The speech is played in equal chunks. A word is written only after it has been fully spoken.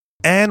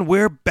And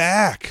we're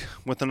back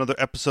with another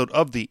episode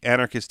of the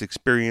Anarchist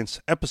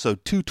Experience,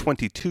 episode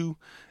 222,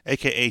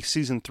 aka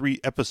season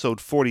 3,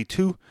 episode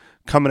 42,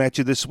 coming at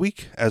you this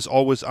week. As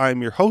always, I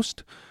am your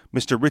host,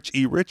 Mr. Rich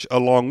E. Rich,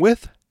 along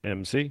with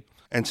MC.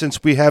 And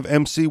since we have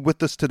MC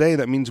with us today,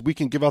 that means we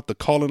can give out the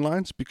call-in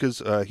lines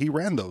because he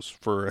ran those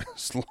for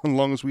as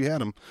long as we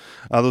had him.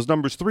 Those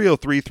numbers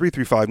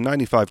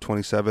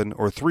 303-335-9527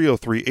 or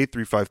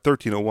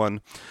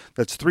 303-835-1301.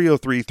 That's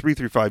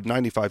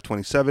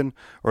 303-335-9527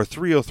 or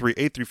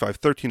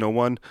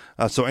 303-835-1301.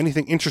 So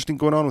anything interesting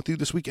going on with you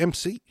this week,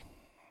 MC?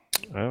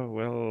 Oh,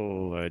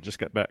 well, I just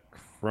got back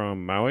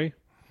from Maui.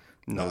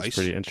 That was Nice.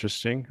 pretty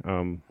interesting.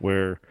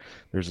 Where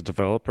there's a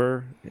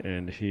developer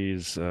and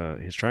he's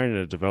trying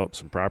to develop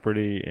some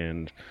property,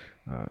 and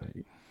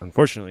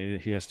unfortunately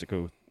he has to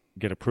go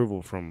get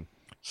approval from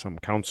some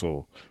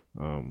council,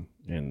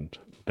 and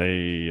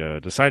they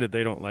decided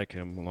they don't like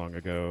him long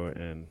ago,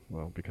 and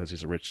well, because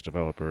he's a rich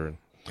developer, and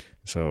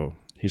so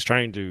he's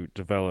trying to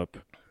develop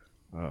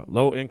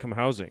low income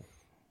housing.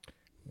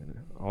 And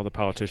all the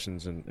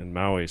politicians in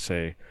Maui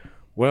say,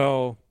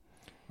 well,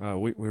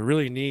 we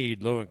really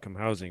need low income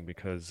housing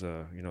because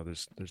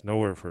there's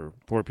nowhere for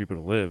poor people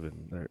to live,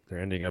 and they're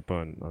ending up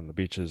on the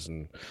beaches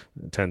and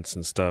tents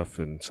and stuff,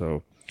 and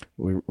so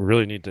we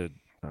really need to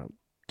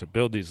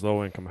build these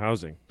low income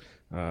housing.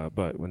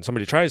 But when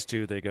somebody tries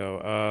to, they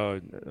go,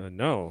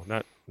 no,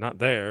 not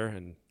there,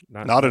 and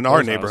not in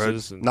our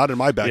neighborhood, and, not in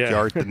my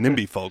backyard. Yeah. The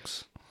NIMBY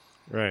folks,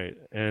 right?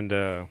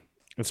 And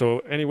so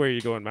anywhere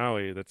you go in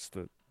Maui, that's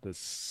the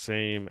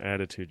same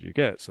attitude you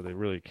get. So they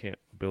really can't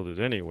build it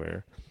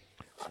anywhere.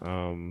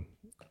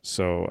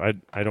 So I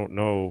don't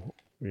know,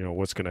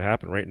 what's going to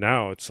happen right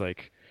now. It's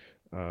like,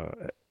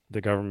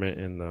 the government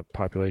and the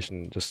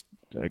population just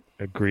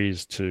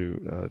agrees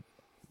to,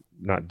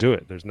 not do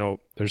it. There's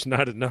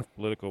not enough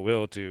political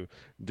will to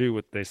do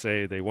what they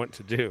say they want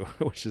to do,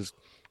 which is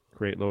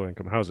create low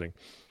income housing.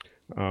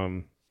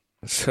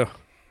 So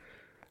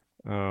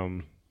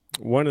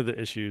one of the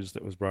issues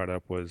that was brought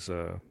up was,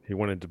 he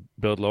wanted to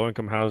build low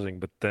income housing,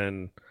 but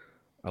then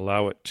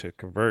allow it to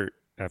convert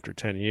after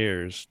 10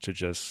 years to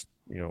just,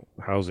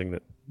 housing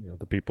that,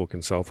 the people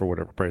can sell for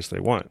whatever price they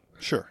want.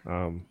 Sure.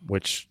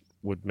 Which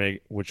would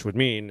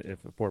mean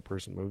if a poor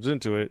person moves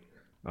into it,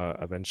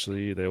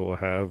 eventually they will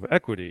have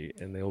equity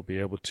and they'll be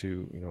able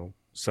to,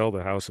 sell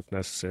the house if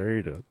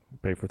necessary to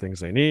pay for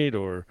things they need,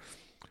 or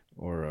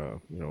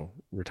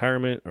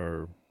retirement,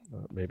 or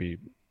maybe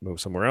move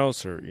somewhere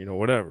else, or,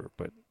 whatever,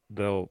 but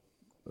they'll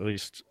at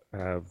least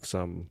have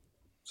some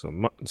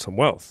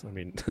wealth. I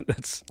mean,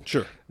 that's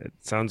sure. It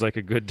sounds like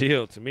a good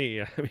deal to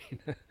me. I mean,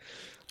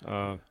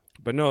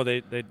 but no,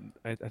 I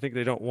think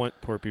they don't want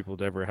poor people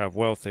to ever have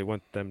wealth. They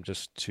want them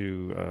just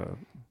to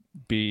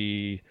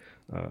be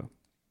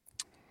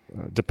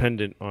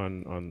dependent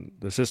on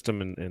the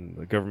system and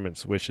the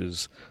government's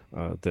wishes,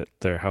 that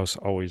their house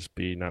always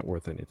be not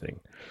worth anything.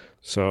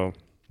 So,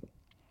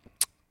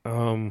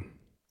 so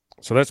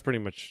that's pretty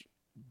much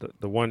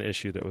the one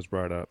issue that was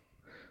brought up.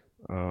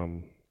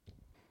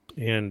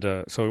 And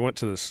so we went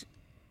to this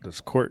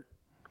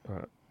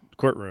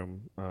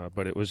courtroom,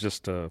 but it was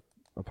just a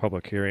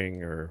public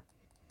hearing,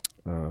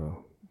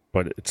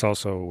 but it's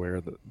also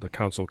where the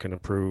council can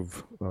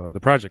approve the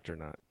project or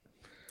not.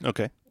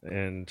 Okay.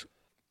 And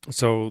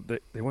so they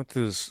went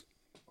through this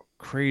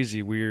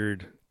crazy,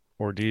 weird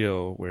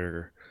ordeal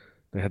where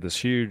they had this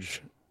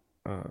huge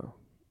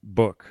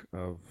book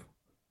of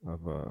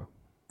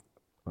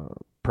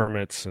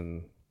permits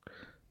and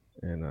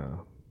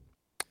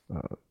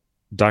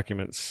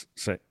documents,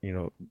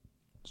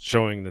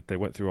 showing that they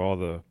went through all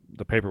the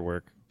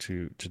paperwork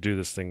to do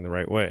this thing the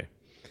right way.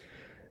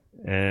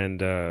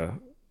 And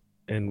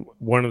in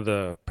one of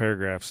the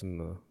paragraphs in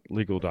the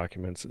legal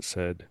documents, it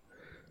said,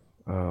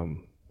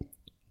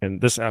 and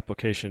this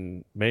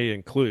application may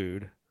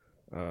include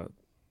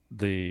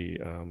the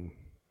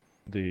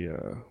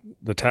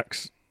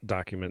tax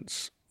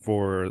documents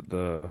for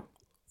the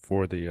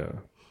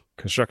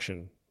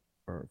construction,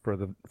 or for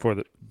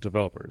the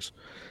developers.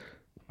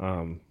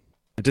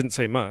 It didn't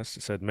say must;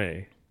 it said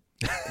may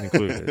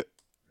include it.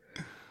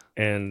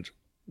 And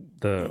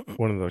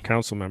one of the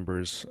council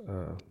members,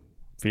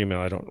 female,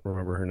 I don't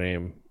remember her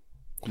name.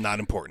 Not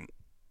important.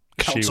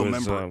 Council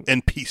member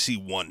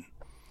NPC1.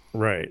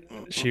 Right.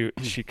 She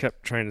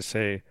kept trying to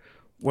say,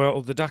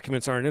 well, the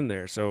documents aren't in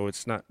there, so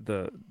it's not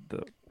the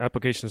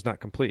application is not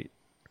complete.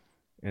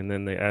 And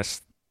then they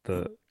asked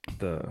the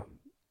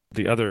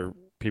other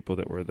people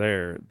that were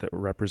there that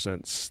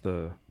represents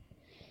the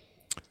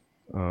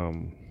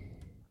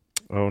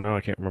now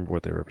I can't remember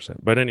what they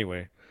represent. But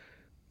anyway,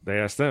 they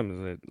asked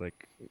them,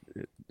 like,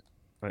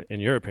 in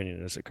your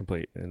opinion, is it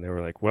complete? And they were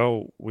like,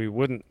 well, we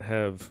wouldn't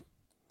have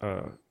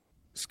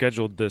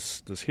scheduled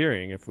this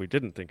hearing if we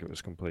didn't think it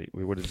was complete.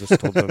 We would have just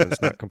told them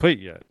it's not complete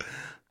yet.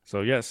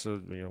 So yes,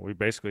 we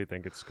basically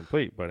think it's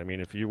complete. But I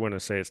mean, if you want to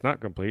say it's not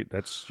complete,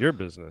 that's your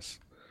business.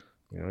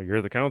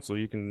 You're the council.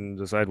 You can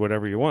decide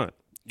whatever you want.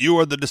 You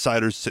are the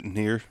deciders sitting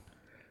here.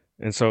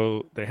 And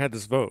so they had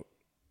this vote,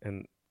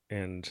 and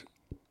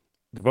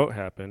the vote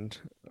happened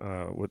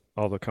with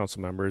all the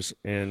council members,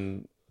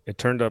 and it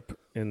turned up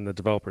in the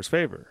developer's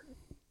favor.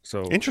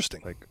 So,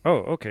 Interesting. like, oh,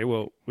 okay,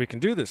 well, we can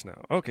do this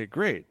now. Okay,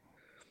 great.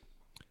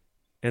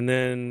 And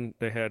then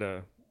they had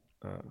a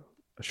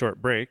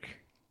short break,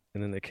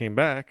 and then they came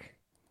back,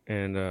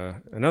 and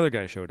another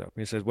guy showed up.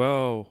 He said,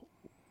 "Well,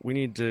 we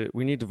need to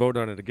vote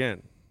on it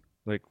again."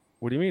 Like,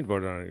 what do you mean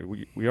vote on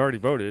it? We already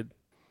voted.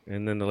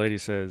 And then the lady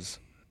says,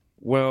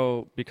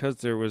 "Well, because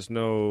there was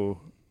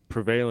no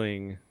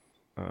prevailing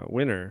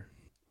winner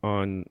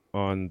on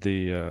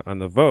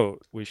the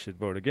vote, we should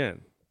vote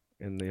again."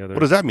 And the What other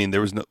does that mean?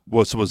 There was no.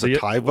 Was a the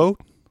tie well,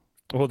 vote?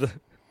 well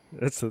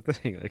that's the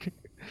thing. Like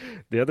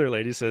the other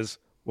lady says,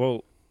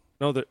 "Well,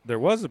 no, there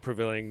was a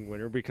prevailing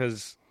winner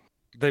because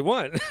they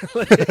won."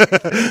 Like,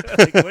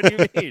 what do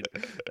you mean?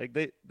 Like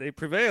they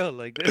prevailed.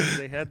 Like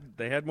they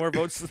had more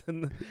votes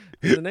than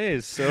the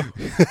nays. So,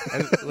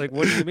 like,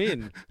 what do you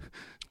mean?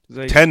 It's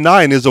like,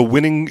 10-9 is a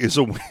winning is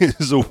a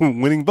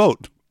winning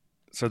vote.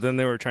 so then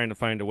they were trying to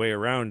find a way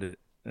around it,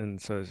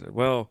 and so I said,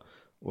 well,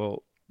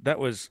 that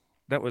was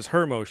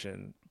her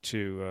motion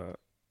to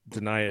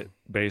deny it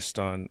based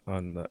on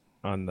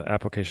the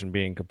application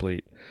being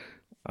complete.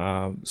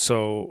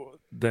 So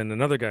then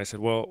another guy said,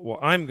 well,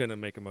 I'm going to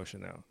make a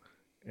motion now,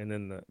 and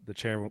then the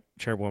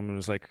chairwoman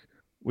was like,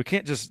 we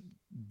can't just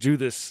do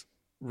this,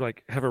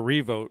 like have a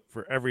revote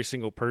for every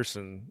single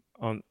person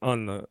on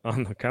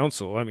the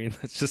council. I mean,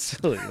 that's just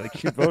silly.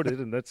 Like, you voted,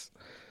 and that's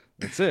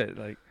it.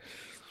 Like,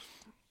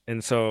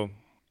 and so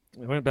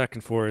we went back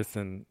and forth,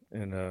 and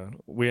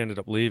we ended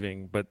up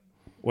leaving. But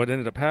what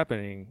ended up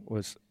happening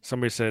was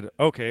somebody said,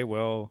 "Okay,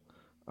 well,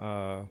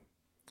 uh,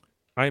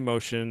 I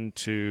motion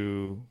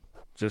to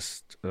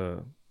just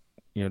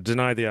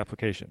deny the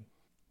application,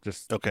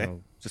 just Okay.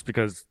 just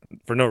because,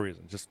 for no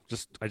reason,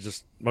 just I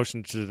just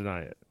motioned to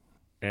deny it,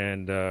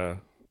 and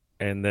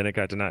then it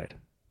got denied.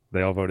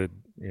 They all voted,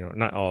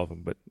 not all of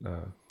them, but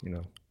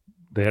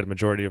they had a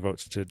majority of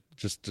votes to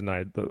just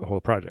deny the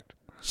whole project.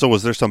 So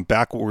was there some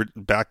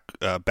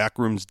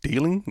backrooms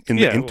dealing in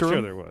the Yeah, well, sure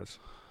interim? there was.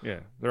 Yeah,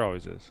 there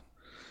always is.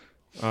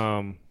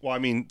 Well, I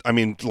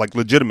mean, like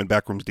legitimate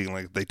backrooms dealing.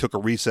 Like they took a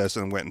recess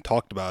and went and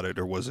talked about it,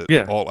 or was it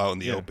Yeah, all out in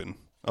the yeah. open?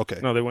 Okay.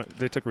 No,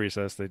 they took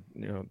recess. They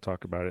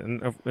talked about it,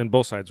 and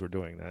both sides were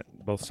doing that.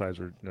 Both sides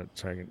were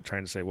trying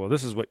to say, well,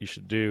 this is what you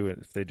should do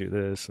if they do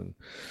this, and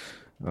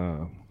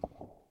uh,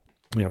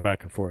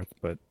 back and forth.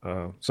 But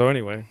so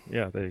anyway,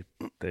 yeah,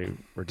 they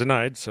were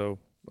denied. So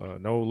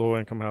no low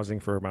income housing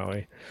for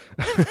Maui,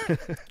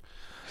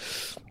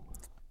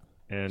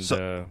 and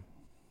So,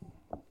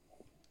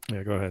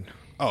 yeah, go ahead.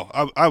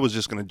 oh, I was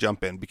just going to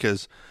jump in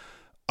because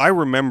I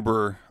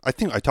remember. I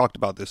think I talked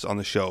about this on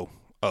the show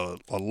a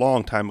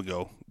long time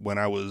ago when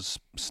I was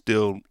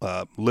still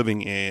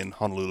living in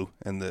Honolulu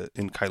and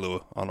in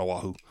Kailua on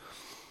Oahu.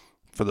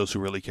 For those who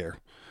really care,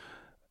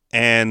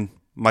 and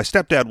my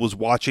stepdad was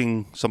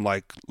watching some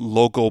like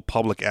local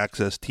public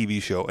access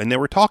TV show, and they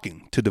were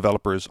talking to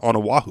developers on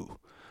Oahu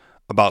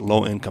about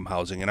low Mhm. income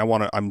housing. And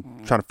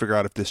I'm trying to figure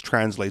out if this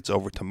translates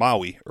over to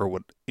Maui or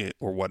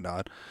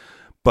whatnot.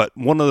 But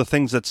one of the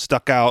things that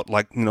stuck out,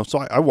 like, so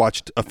I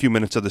watched a few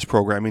minutes of this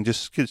programming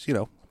just because,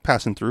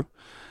 passing through,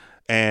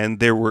 and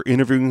they were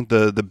interviewing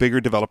the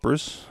bigger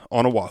developers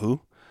on Oahu,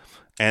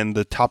 and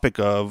the topic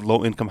of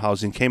low income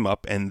housing came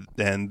up, and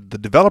the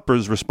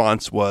developer's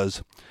response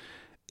was,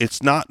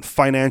 it's not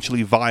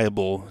financially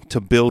viable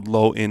to build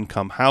low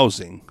income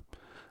housing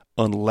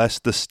unless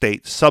the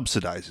state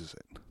subsidizes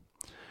it.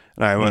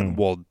 And I went, Mm.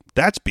 well,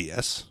 that's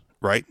BS,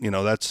 right?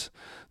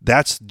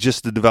 That's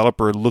just the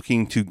developer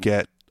looking to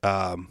get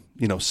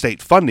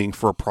state funding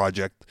for a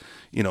project,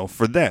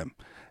 for them.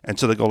 And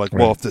so they go like,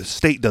 well, Right. if the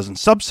state doesn't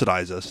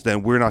subsidize us,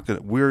 then we're not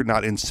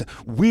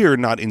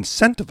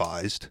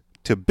incentivized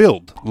to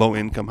build low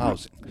income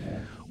housing,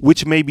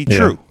 which may be Yeah.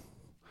 true.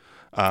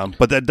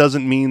 But that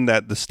doesn't mean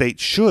that the state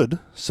should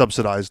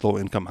subsidize low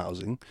income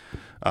housing,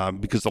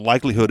 because the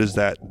likelihood is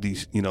that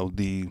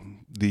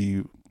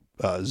the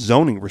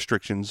zoning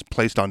restrictions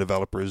placed on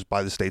developers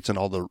by the states and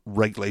all the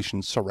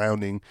regulations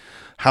surrounding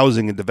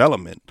housing and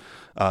development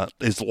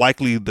is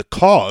likely the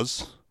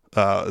cause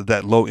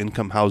that low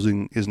income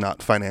housing is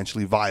not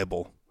financially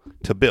viable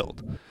to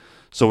build.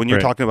 So when you're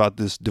Right. talking about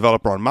this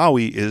developer on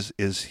Maui,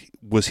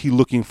 was he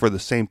looking for the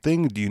same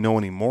thing? Do you know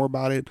any more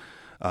about it?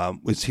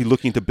 Is he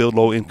looking to build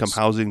low income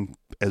housing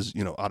as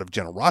out of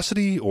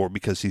generosity, or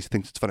because he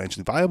thinks it's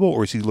financially viable,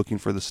 or is he looking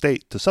for the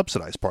state to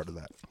subsidize part of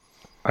that?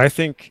 I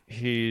think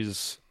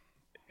he's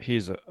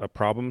a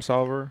problem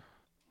solver,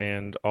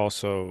 and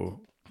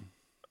also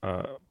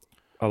uh,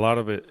 a lot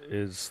of it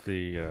is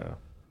the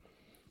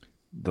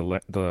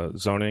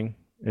zoning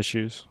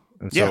issues.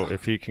 And Yeah. so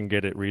if he can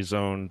get it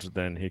rezoned,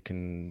 then he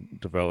can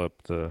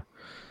develop the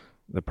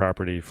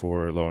property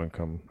for low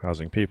income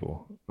housing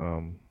people.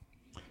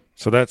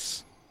 So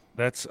that's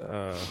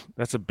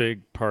a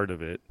big part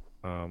of it.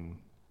 Um,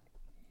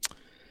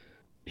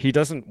 he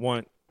doesn't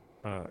want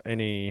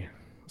any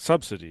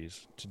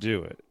subsidies to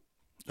do it.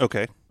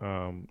 Okay.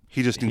 Um,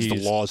 He just needs the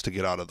he's laws to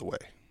get out of the way.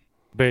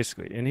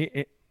 basically,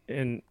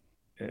 and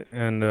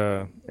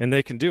and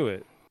they can do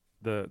it.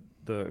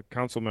 The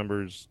council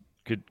members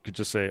could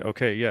just say,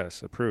 okay,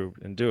 yes,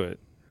 approved, and do it.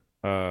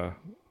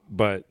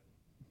 But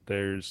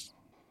there's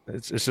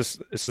it's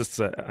just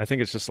that I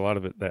think it's just a lot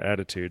of it, the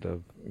attitude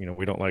of,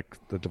 we don't like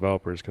the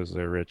developers because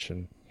they're rich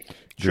and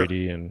Sure.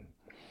 greedy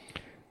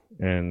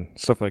and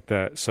stuff like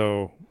that.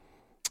 So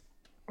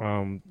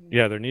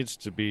yeah, there needs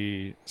to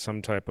be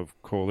some type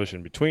of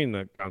coalition between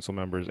the council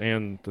members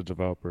and the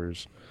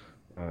developers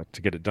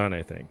to get it done,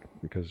 I think,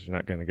 because you're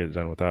not going to get it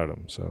done without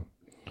them. So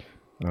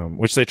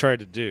which they tried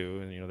to do,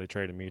 and they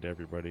try to meet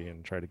everybody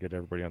and try to get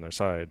everybody on their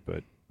side,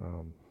 but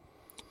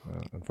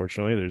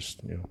unfortunately there's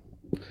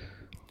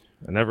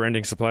a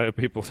never-ending supply of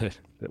people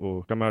that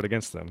will come out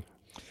against them.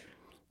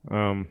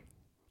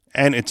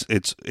 And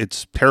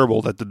it's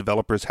terrible that the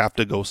developers have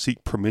to go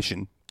seek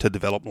permission to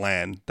develop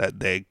land that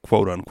they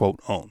quote unquote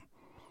own.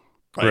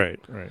 Right.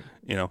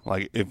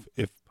 Like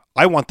if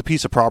I want the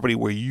piece of property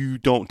where you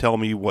don't tell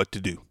me what to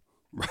do,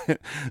 right?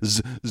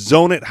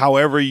 Zone it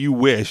however you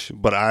wish,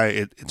 but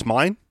it's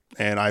mine,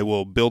 and I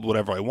will build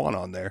whatever I want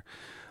on there.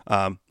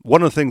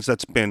 One of the things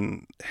that's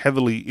been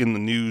heavily in the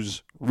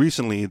news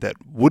recently that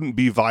wouldn't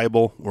be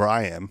viable where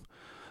I am,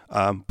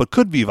 but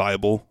could be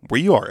viable where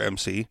you are,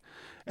 MC,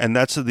 and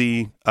that's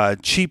the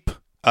cheap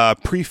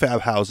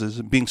prefab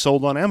houses being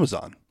sold on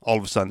Amazon. All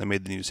of a sudden, they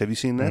made the news. Have you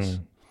seen this?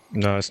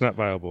 No, it's not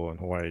viable in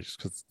Hawaii just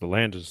because the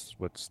land is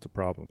what's the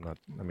problem.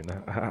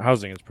 The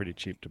housing is pretty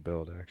cheap to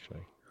build,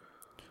 actually.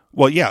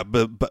 Well, yeah,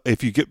 but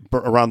if you get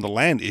around the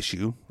land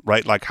issue,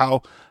 right? Like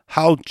how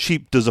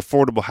cheap does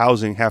affordable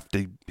housing have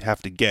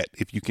to get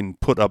if you can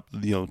put up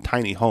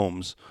tiny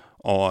homes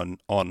on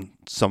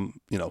some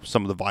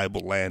some of the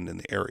viable land in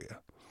the area?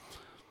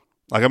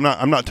 Like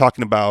I'm not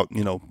talking about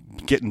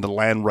getting the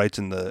land rights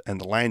and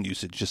the land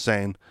usage. Just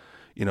saying,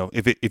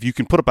 if you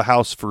can put up a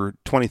house for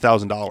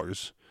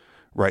 $20,000,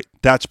 right?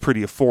 That's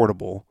pretty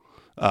affordable.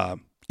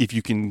 If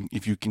you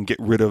can get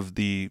rid of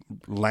the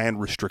land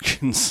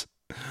restrictions.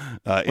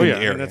 In the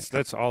area.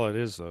 That's all it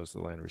is, though, is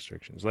the land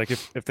restrictions. Like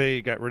if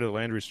they got rid of the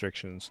land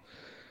restrictions,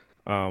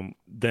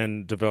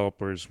 then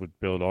developers would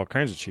build all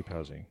kinds of cheap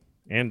housing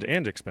and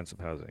expensive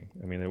housing.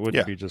 I mean, it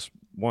wouldn't be just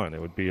one.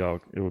 It would be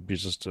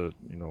just a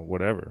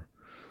whatever.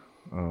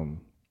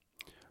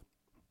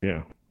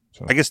 Yeah.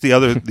 So. I guess the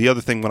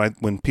other thing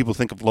when people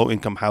think of low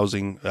income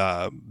housing,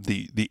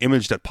 the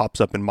image that pops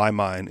up in my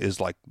mind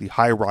is like the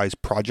high rise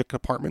project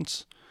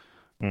apartments.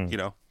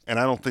 And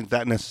I don't think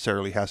that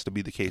necessarily has to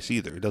be the case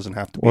either. It doesn't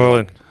have to be.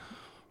 Well,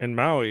 in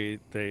Maui,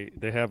 they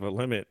have a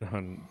limit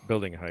on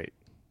building height,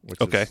 which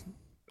is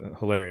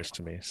hilarious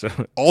to me. So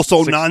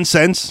also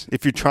nonsense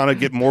if you're trying to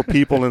get more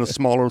people in a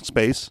smaller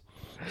space.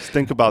 Just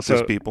think about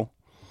this, people.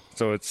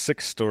 So it's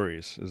 6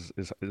 stories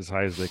is as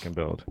high as they can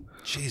build.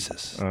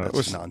 Jesus, that's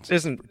which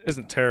nonsense.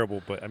 Isn't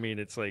terrible, but I mean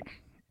it's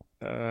like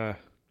so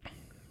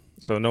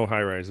no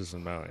high rises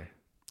in Maui.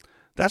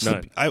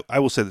 I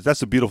will say that's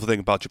the beautiful thing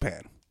about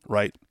Japan,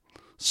 right?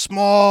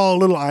 Small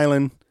little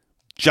island,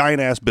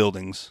 giant ass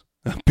buildings,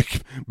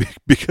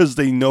 because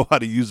they know how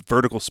to use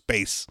vertical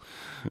space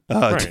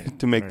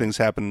to make things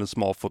happen in a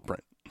small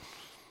footprint.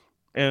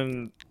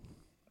 And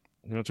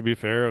to be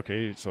fair,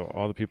 okay, so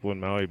all the people in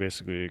Maui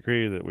basically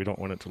agree that we don't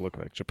want it to look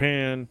like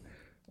Japan,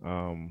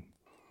 but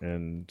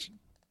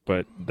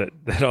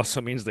that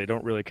also means they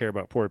don't really care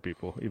about poor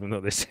people, even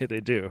though they say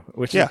they do.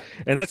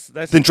 And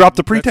that's then drop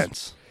the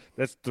pretense.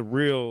 That's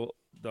the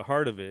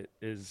heart of it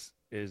is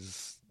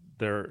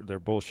their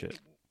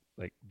bullshit.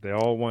 Like they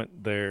all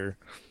want their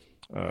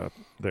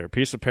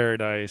piece of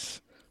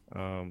paradise.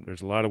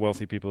 There's a lot of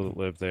wealthy people that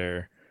live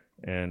there,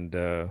 and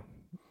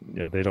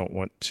they don't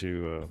want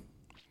to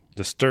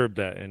disturb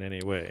that in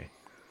any way.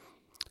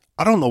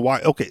 I don't know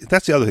why. Okay,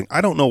 that's the other thing.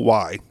 I don't know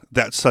why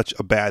that's such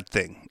a bad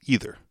thing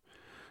either.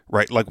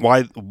 Right? Like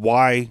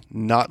why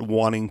not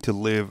wanting to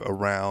live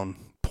around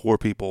poor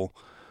people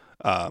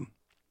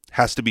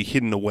has to be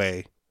hidden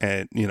away,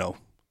 and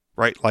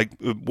right? Like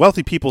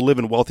wealthy people live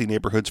in wealthy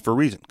neighborhoods for a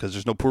reason, because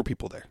there's no poor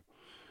people there,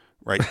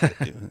 right?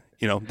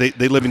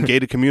 They live in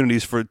gated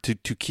communities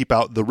to keep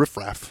out the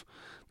riffraff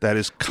that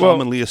is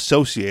commonly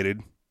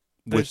associated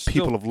with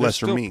people of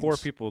lesser means. There's still poor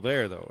people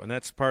there, though, and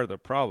that's part of the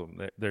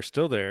problem. They're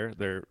still there.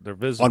 They're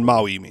visible. On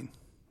Maui, you mean?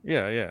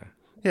 Yeah.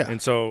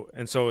 And so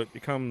it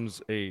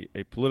becomes a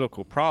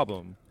political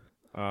problem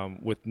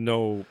with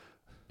no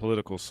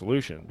political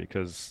solution,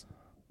 because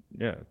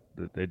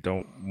they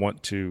don't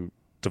want to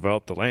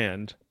develop the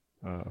land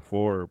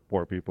for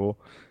poor people.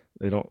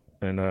 They don't,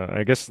 and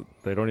I guess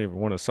they don't even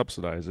want to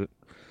subsidize it.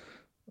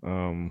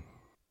 And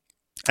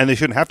they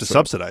shouldn't have to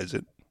subsidize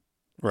it,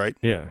 right?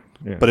 Yeah.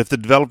 But if the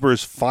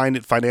developers find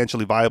it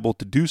financially viable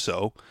to do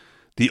so,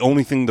 the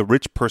only thing the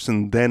rich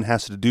person then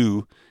has to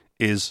do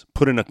is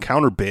put in a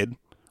counter bid,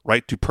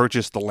 right, to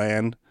purchase the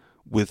land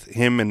with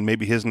him and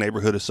maybe his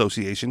neighborhood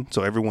association,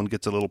 so everyone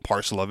gets a little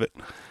parcel of it,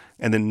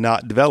 and then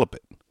not develop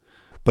it.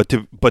 But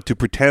to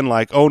pretend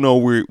like, oh no,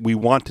 we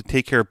want to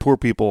take care of poor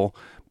people,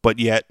 but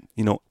yet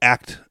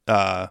act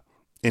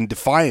in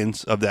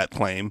defiance of that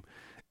claim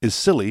is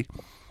silly.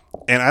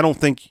 And I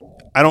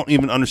don't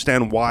even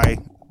understand why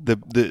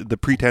the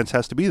pretense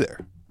has to be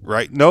there,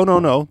 right?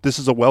 No. This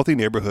is a wealthy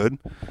neighborhood.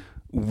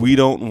 We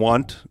don't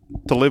want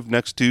to live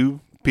next to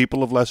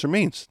people of lesser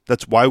means.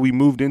 That's why we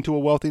moved into a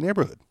wealthy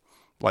neighborhood.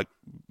 Like,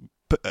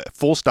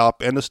 full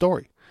stop, end of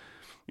story.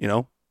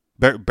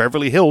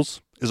 Beverly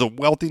Hills is a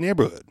wealthy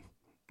neighborhood,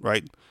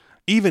 right?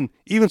 Even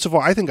so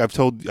far, I think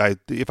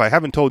if I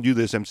haven't told you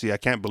this, MC, I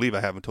can't believe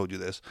I haven't told you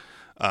this.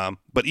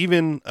 But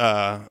even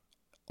on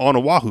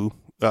Oahu,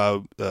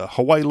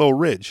 Hawaii Low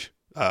Ridge,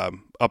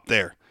 up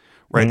there,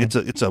 right?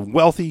 Mm-hmm. It's a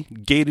wealthy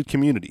gated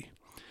community.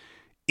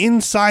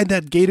 Inside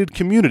that gated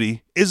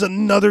community is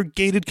another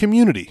gated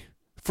community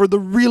for the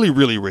really,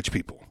 really rich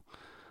people.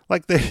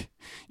 Like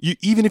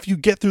even if you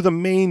get through the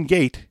main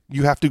gate,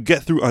 you have to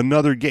get through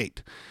another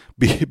gate,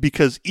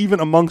 because even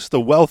amongst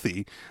the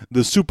wealthy,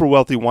 the super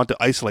wealthy want to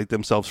isolate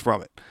themselves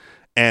from it.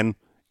 And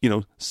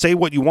say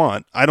what you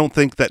want. I don't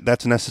think that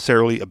that's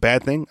necessarily a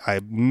bad thing. I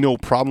have no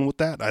problem with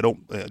that. I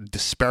don't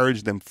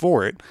disparage them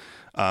for it.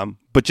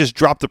 But just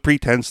drop the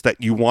pretense that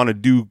you want to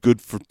do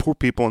good for poor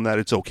people and that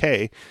it's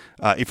okay.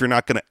 If you're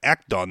not going to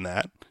act on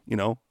that,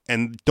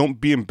 and don't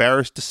be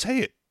embarrassed to say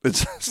it.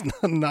 It's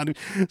not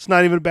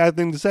even a bad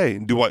thing to say.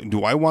 Do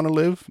I want to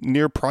live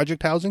near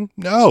project housing?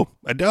 No,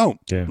 I don't.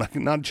 Yeah.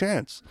 Not a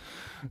chance.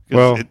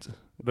 Well,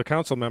 the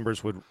council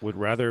members would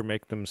rather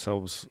make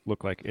themselves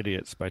look like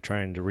idiots by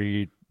trying to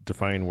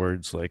redefine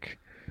words like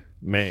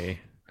may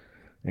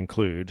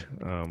include.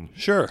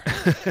 Sure.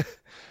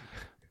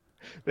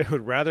 They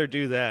would rather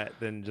do that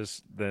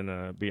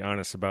than be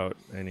honest about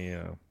any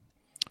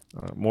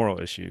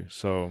moral issue.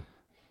 So,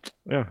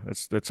 yeah,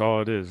 that's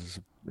all it is.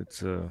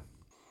 It's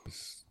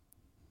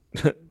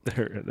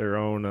their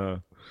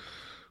own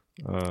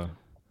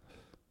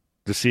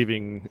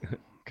deceiving,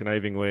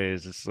 conniving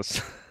ways. It's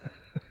just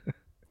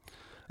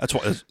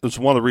It's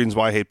one of the reasons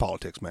why I hate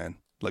politics, man.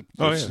 Like,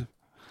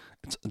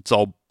 it's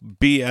all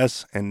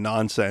BS and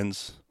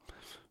nonsense.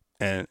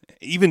 And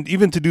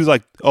even to do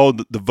like,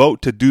 the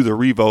vote to do the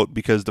revote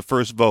because the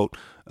first vote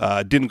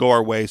didn't go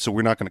our way, so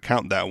we're not going to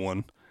count that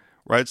one,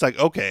 right? It's like,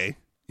 okay,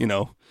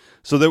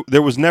 So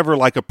there was never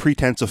like a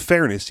pretense of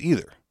fairness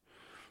either,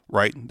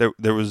 right?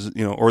 There was,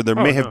 or there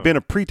may have been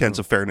a pretense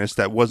of fairness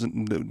that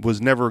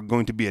was never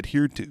going to be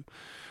adhered to,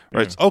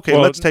 right? It's, okay,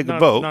 let's take a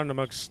vote.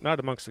 Not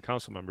amongst the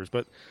council members,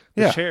 but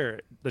the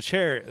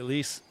chair at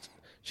least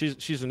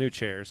she's a new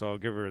chair, so I'll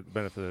give her the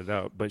benefit of the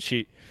doubt. But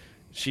she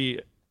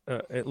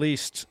at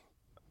least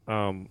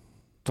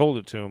told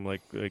it to him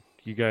like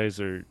you guys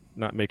are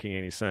not making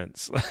any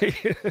sense.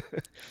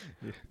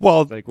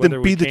 Well, like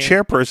then be the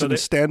chairperson and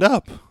stand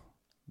up,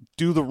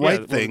 do the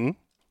right thing.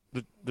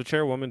 The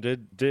chairwoman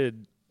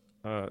did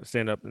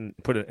stand up and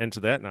put an end to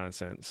that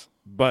nonsense,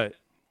 but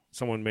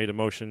someone made a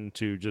motion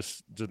to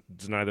just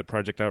deny the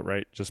project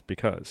outright just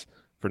because,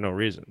 for no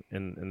reason,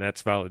 and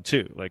that's valid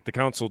too. Like, the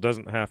council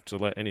doesn't have to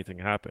let anything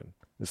happen;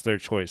 it's their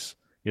choice,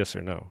 yes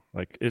or no.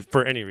 Like,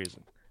 for any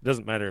reason, it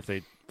doesn't matter if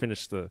they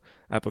finish the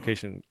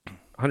application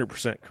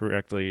 100%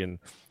 correctly and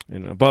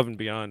above and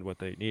beyond what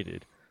they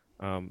needed.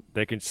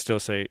 They can still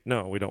say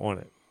no, we don't want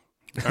it.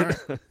 All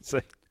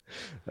right.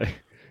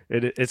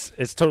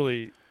 It's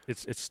totally.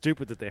 It's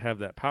stupid that they have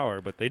that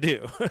power, but they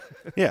do.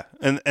 Yeah,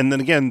 and then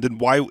again, then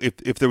why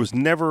if there was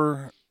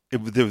never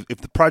if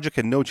the project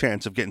had no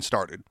chance of getting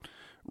started,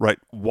 right?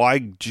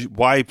 Why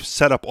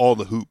set up all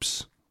the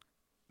hoops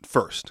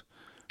first,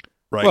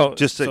 right? Well,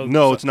 just say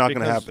no, it's not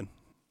going to happen.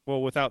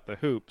 Well, without the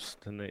hoops,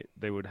 then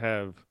they would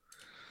have.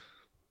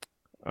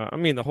 I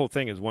mean, the whole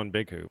thing is one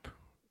big hoop.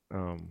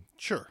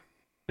 Sure,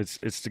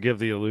 it's to give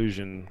the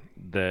illusion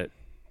that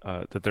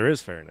there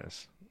is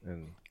fairness,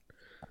 and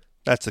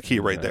that's the key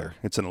right there.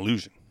 It's an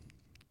illusion.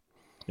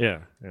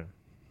 Yeah.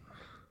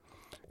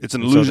 It's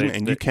an illusion,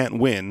 and you can't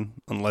win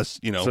unless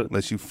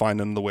unless you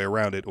find another way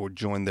around it or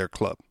join their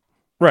club.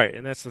 Right,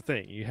 and that's the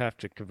thing. You have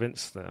to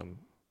convince them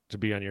to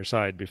be on your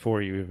side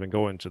before you even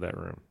go into that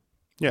room.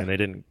 Yeah,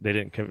 and they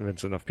didn't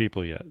convince enough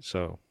people yet.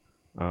 So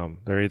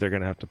they're either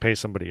going to have to pay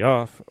somebody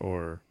off,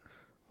 or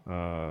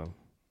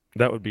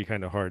that would be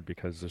kind of hard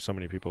because there's so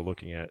many people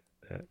looking at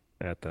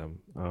them.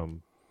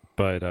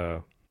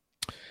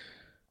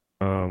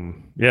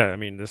 Yeah, I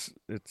mean,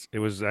 it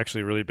was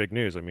actually really big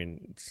news. I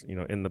mean, it's,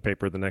 in the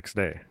paper the next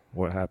day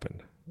what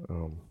happened.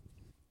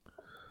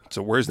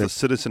 So where's the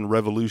citizen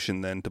revolution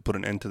then to put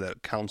an end to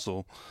that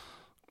council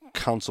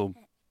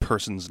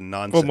person's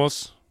nonsense? Well,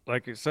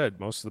 like I said,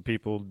 most of the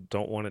people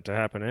don't want it to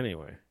happen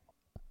anyway.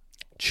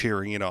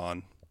 Cheering it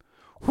on.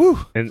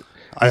 Whew. And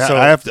I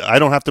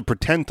don't have to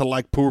pretend to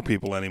like poor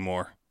people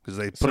anymore because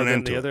they put an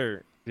end to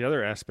it. The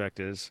other aspect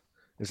is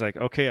like,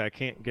 okay, I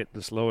can't get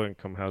this low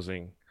income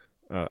housing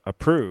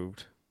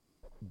approved,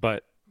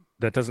 but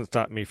that doesn't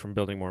stop me from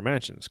building more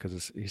mansions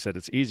because he said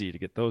it's easy to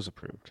get those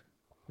approved.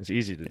 It's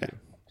easy to do.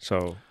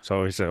 So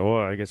he said, "Oh,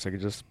 I guess I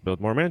could just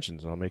build more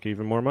mansions. I'll make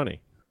even more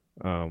money."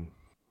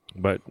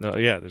 But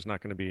there's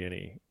not going to be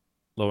any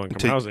low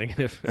income housing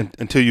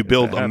until you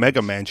build a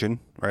mega mansion,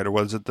 right? Or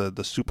was it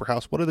the super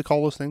house? What do they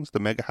call those things? The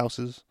mega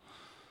houses.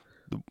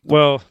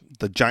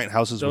 The giant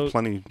houses with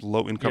plenty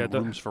low income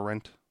rooms for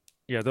rent.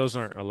 Yeah, those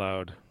aren't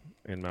allowed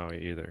in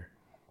Maui either.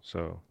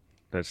 So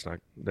that's not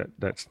going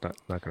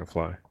to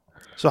fly.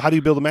 So how do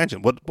you build a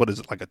mansion? What is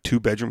it, like a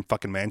 2-bedroom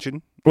fucking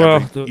mansion?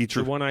 Well, Every the each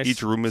the one I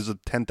each room is a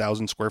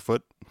 10,000 square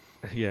foot.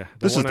 yeah,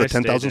 the This is one the I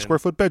ten stayed thousand in, square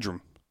foot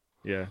bedroom.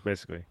 yeah,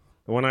 basically.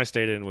 The one I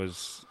stayed in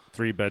was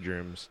 3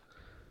 bedrooms,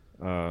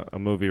 a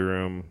movie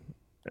room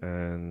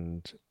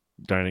and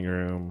dining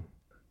room,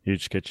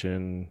 huge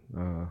kitchen,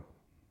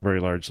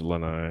 very large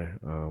lanai.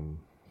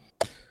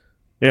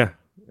 Yeah,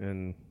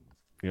 and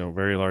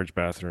very large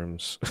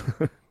bathrooms.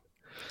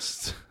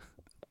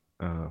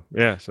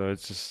 Yeah, so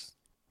it's just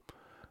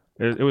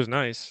it was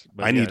nice,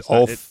 but I yeah, need it's not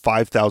all it.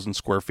 5,000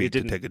 square It feet to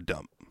didn't. take a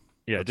dump.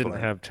 Yeah, it That's what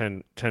didn't I. have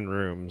ten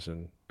rooms,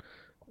 and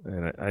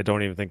I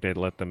don't even think they'd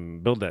let them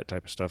build that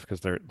type of stuff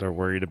because they're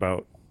worried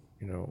about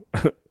you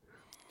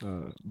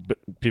know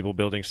people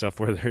building stuff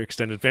where their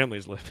extended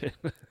families live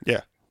in.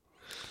 Yeah,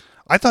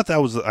 I thought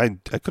that was. I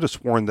could have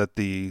sworn that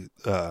the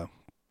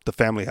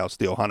family house,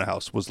 the Ohana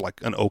house, was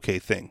like an okay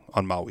thing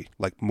on Maui,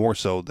 like more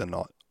so than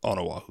on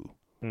Oahu.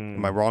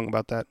 Am I Hmm. wrong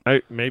about that?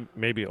 I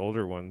maybe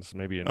older ones,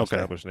 maybe in Okay,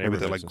 established maybe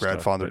they're neighborhoods like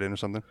and stuff, grandfathered but in or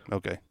something.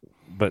 Okay.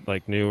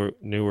 like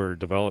newer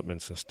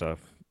developments and stuff.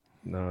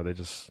 No, they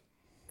just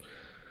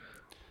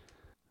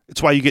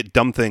It's why you get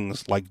dumb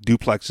things like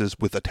duplexes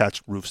with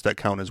attached roofs that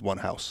count as one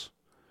house,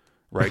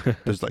 right?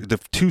 There's like the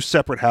two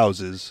separate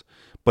houses,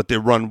 but they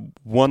run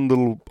one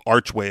little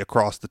archway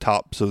across the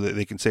top so that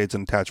they can say it's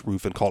an attached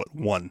roof and call it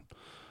one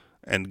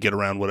and get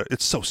around what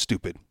it's so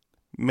stupid.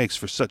 It makes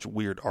for such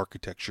weird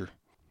architecture.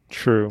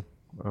 true.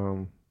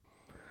 Um,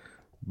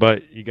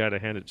 but you got to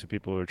hand it to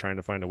people who are trying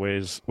to find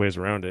ways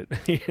around it.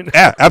 You know?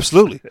 Yeah,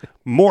 absolutely.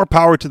 More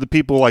power to the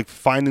people like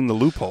finding the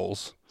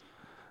loopholes.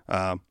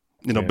 Um,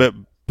 Yeah. but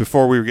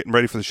before we were getting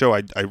ready for the show,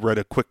 I read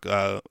a quick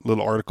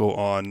little article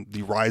on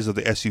the rise of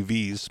the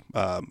SUVs.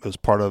 It was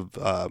part of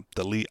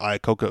the Lee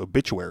Iacocca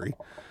obituary,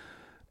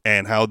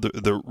 and how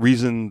the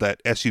reason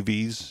that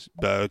SUVs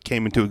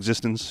came into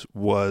existence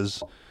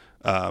was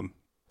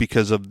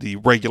because of the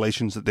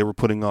regulations that they were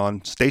putting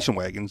on station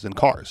wagons and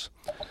cars.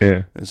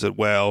 Yeah. And said,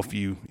 well, if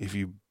you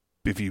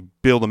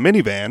build a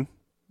minivan,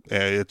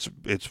 it's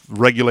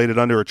regulated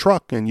under a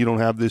truck, and you don't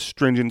have this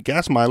stringent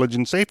gas mileage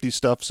and safety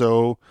stuff.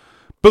 So,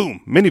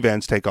 boom,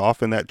 minivans take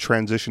off, and that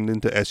transitioned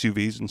into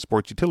SUVs and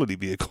sports utility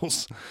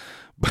vehicles.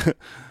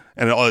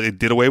 And it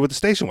did away with the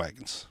station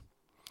wagons,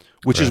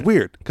 which is Right.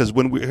 weird because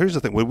here's the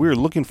thing: when we were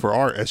looking for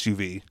our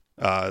SUV,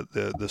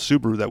 the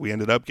Subaru that we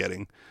ended up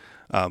getting,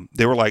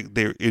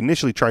 they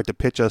initially tried to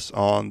pitch us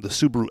on the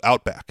Subaru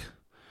Outback,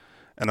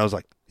 and I was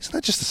like, isn't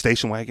that just a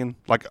station wagon?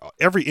 Like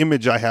every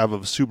image I have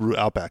of a Subaru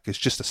Outback is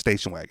just a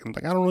station wagon. I'm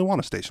like, I don't really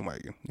want a station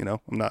wagon. I'm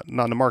not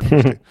in the market for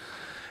station.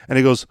 And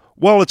he goes,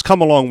 well, it's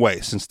come a long way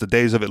since the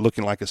days of it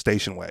looking like a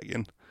station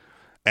wagon.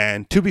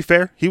 And to be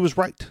fair, he was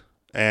right.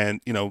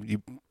 And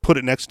you put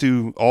it next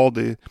to all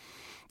the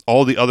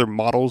other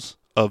models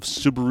of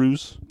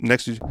Subarus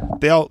next to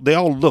they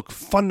all look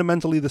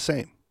fundamentally the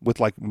same with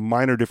like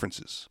minor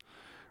differences,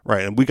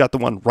 right? And we got the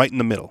one right in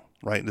the middle,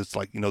 right? It's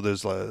like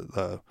there's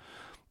a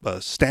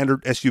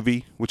standard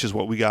SUV, which is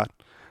what we got.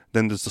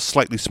 Then there's the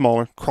slightly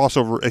smaller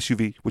crossover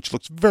SUV, which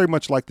looks very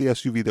much like the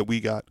SUV that we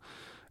got.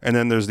 And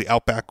then there's the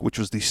Outback, which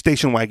was the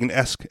station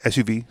wagon-esque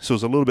SUV, so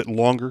it's a little bit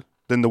longer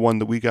than the one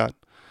that we got.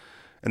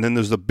 And then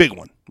there's the big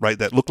one, right,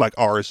 that looked like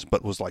ours,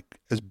 but was like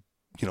as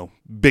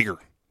bigger,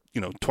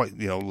 twice,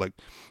 like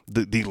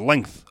the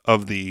length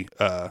of the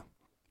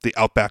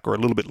Outback, or a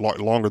little bit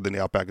longer than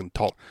the Outback and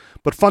taller.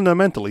 But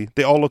fundamentally,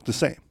 they all look the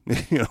same.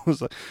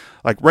 It's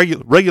like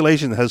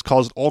regulation has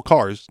caused all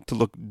cars to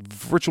look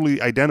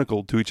virtually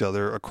identical to each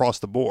other across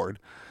the board.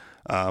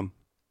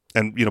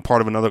 And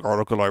part of another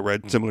article I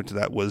read similar to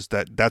that was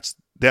that's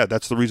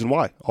the reason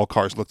why all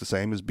cars look the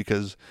same, is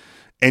because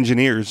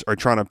engineers are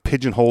trying to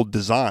pigeonhole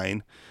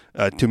design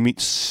to meet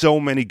so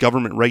many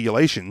government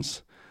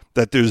regulations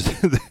that there's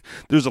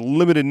there's a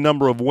limited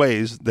number of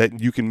ways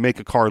that you can make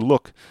a car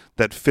look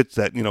that fits,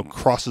 that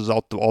crosses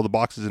out all the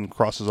boxes and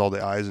crosses all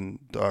the I's and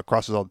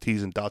crosses all the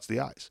T's and dots the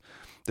I's.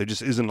 There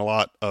just isn't a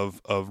lot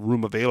of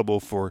room available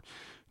for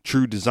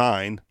true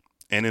design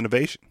and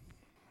innovation.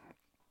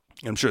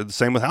 I'm sure the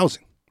same with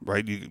housing,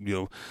 right?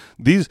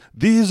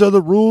 These are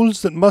the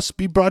rules that must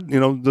be brought.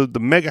 The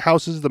mega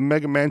houses, the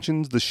mega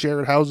mansions, the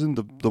shared housing,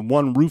 the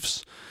one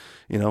roofs.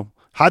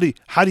 How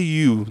do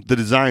you, the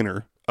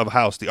designer of a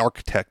house, the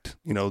architect,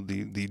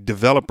 the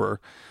developer,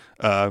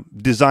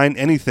 design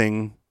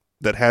anything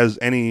that has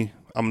any,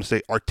 I'm going to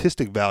say,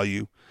 artistic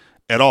value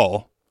at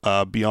all,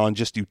 beyond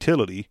just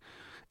utility,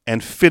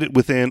 and fit it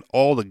within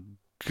all the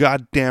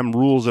goddamn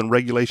rules and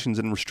regulations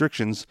and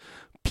restrictions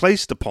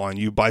placed upon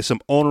you by some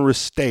onerous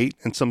state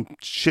and some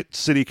shit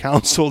city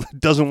council that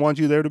doesn't want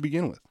you there to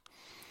begin with?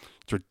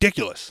 It's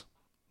ridiculous.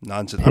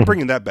 Nonsense. I'm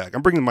bringing that back.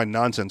 I'm bringing my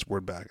nonsense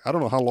word back. I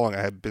don't know how long I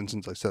have been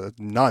since I said that.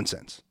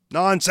 Nonsense.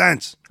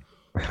 Nonsense.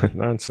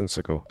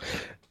 Nonsensical.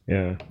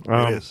 Yeah.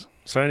 It is.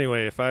 So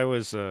anyway, if I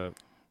was a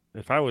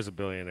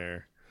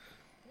billionaire,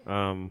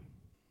 um,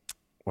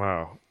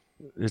 wow,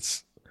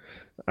 it's.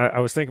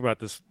 I was thinking about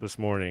this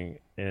morning,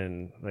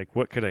 and like,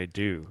 what could I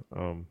do?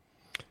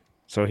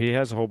 So he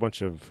has a whole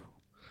bunch of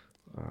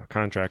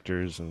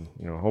contractors and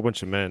a whole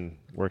bunch of men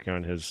working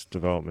on his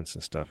developments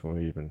and stuff. And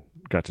we even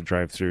got to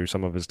drive through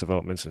some of his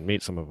developments and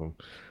meet some of them.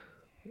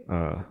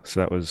 So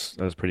that was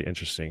pretty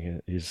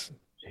interesting.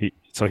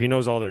 So he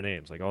knows all their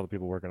names, like all the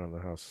people working on the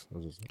house. I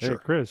was just, hey, Sure.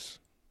 Chris,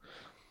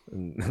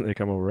 and they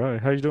come over. Hi,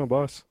 how you doing,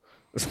 boss?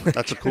 It's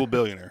That's a like, cool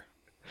billionaire.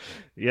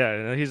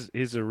 yeah,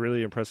 he's a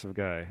really impressive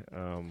guy,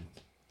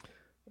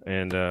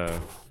 and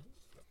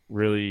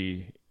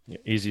really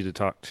easy to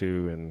talk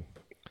to,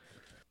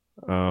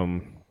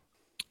 um,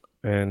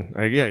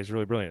 yeah, he's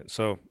really brilliant.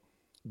 So,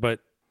 but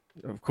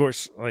of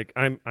course, like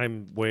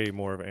I'm way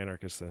more of an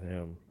anarchist than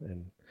him,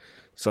 and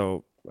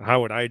so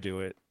how would I do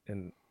it?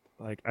 And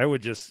like I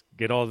would just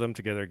get all of them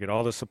together, get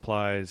all the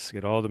supplies,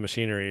 get all the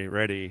machinery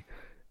ready,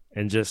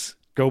 and just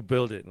go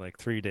build it in like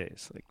 3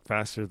 days, like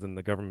faster than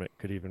the government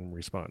could even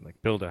respond. Like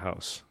build a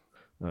house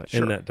in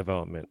Sure. that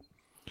development.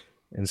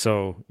 And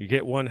so you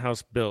get one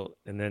house built,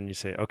 and then you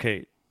say,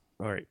 okay,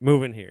 all right,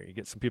 move in here. You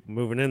get some people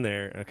moving in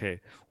there. Okay,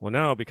 well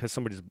now because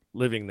somebody's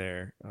living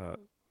there,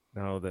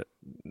 now that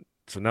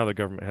now the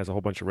government has a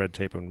whole bunch of red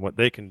tape on what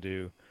they can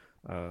do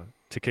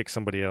to kick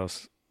somebody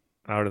else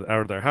out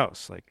of their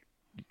house. Like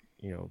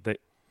they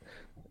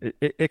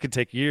it could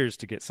take years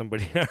to get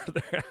somebody out of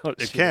their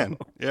It house. can.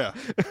 Yeah.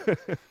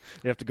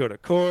 You have to go to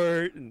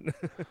court, and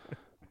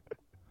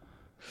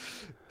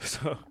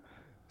so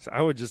so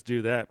I would just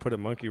do that, put a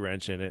monkey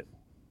wrench in it.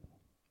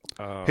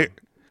 Here,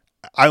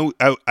 Um,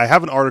 I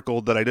have an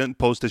article that I didn't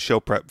post as show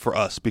prep for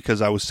us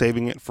because I was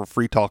saving it for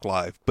Free Talk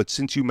Live. But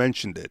since you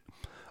mentioned it,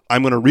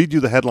 I'm going to read you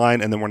the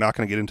headline and then we're not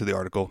going to get into the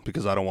article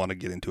because I don't want to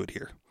get into it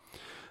here.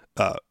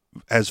 Uh,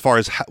 as far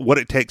as what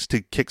it takes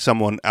to kick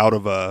someone out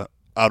of a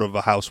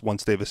house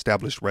once they've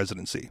established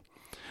residency.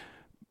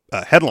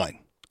 Headline: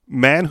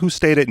 Man who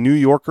stayed at New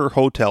Yorker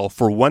hotel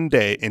for one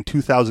day in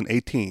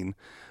 2018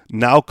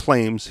 now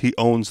claims he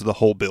owns the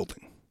whole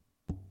building.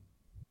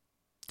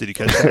 Did you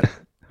catch that?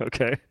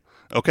 okay.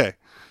 Okay,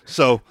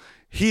 so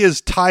he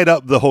has tied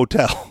up the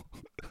hotel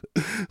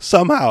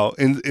somehow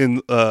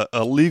in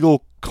a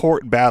legal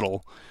court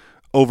battle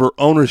over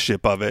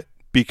ownership of it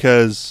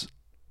because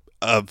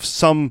of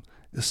some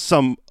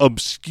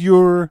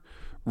obscure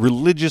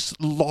religious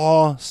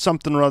law,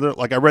 something or other.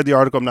 Like I read the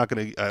article, I'm not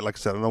going to, like I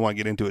said, I don't want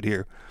to get into it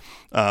here.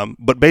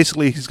 But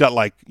basically, he's got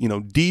like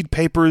deed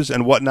papers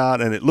and whatnot,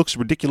 and it looks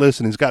ridiculous,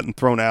 and he's gotten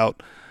thrown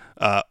out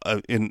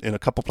in a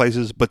couple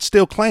places, but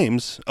still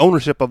claims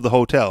ownership of the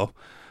hotel.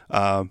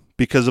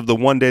 Because of the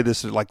one day,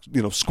 this is like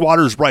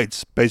squatters'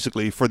 rights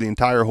basically for the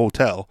entire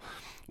hotel,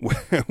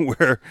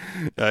 where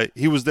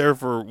he was there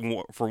for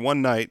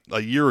one night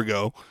a year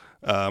ago,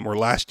 or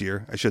last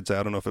year, I should say.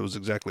 I don't know if it was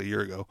exactly a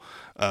year ago,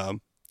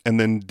 and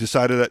then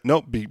decided that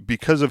nope,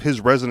 because of his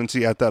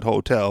residency at that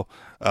hotel,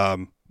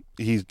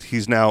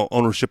 he's now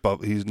owner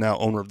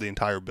of the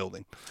entire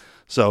building.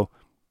 So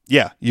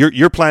yeah,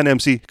 your plan,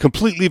 MC,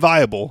 completely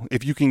viable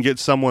if you can get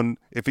someone,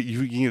 you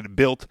can get it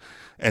built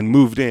and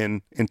moved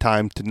in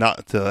time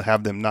to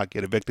have them not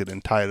get evicted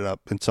and tied it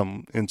up in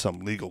some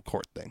legal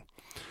court thing.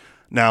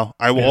 Now,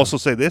 I will Yeah. also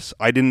say this: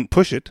 I didn't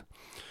push it,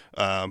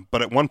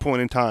 but at one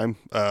point in time,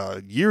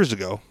 years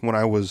ago, when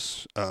I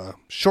was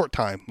short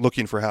time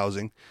looking for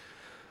housing,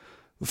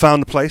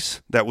 found a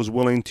place that was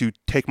willing to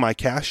take my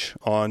cash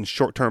on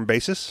short-term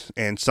basis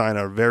and sign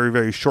a very,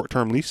 very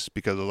short-term lease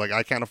because I was like,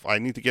 I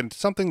need to get into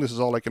something. This is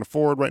all I can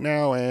afford right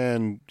now,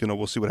 and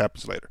we'll see what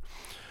happens later.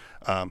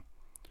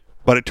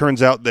 But it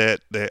turns out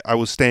that I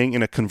was staying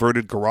in a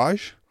converted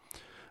garage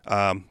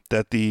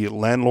that the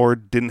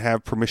landlord didn't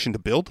have permission to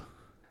build,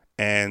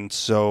 and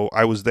so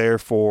I was there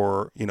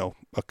for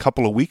a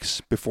couple of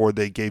weeks before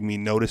they gave me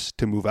notice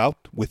to move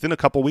out. Within a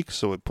couple of weeks,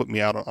 so it put me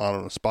out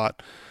on a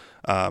spot.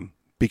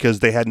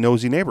 Because they had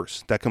nosy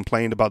neighbors that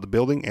complained about the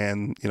building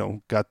and,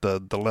 got the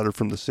letter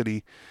from the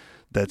city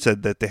that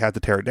said that they had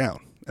to tear it down.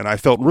 And I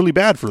felt really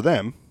bad for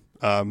them,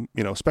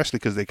 especially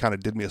because they kind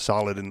of did me a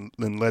solid in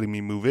letting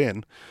me move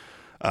in.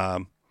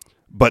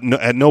 But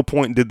at no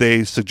point did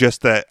they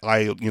suggest that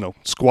I,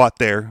 squat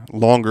there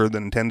longer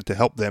than intended to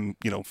help them,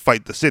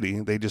 fight the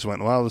city. They just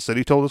went, well, the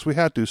city told us we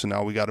had to, so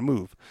now we got to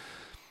move.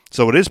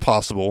 So it is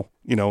possible,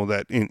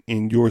 that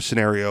in your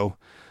scenario,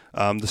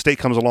 the state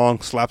comes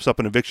along, slaps up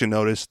an eviction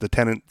notice. The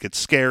tenant gets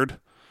scared,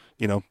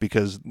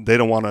 because they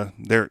don't want to.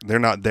 They're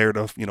not there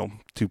to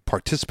to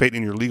participate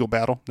in your legal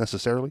battle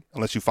necessarily,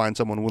 unless you find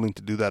someone willing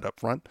to do that up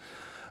front.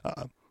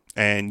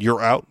 And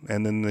you're out,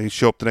 and then they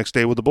show up the next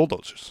day with the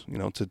bulldozers,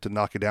 to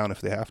knock it down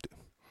if they have to.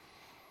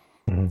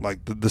 Mhm.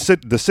 Like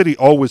the city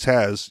always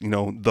has,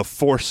 the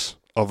force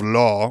of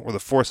law or the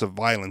force of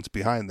violence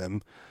behind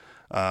them.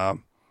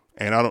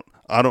 And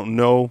I don't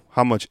know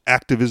how much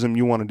activism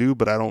you want to do,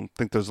 but I don't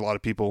think there's a lot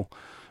of people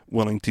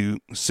willing to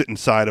sit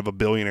inside of a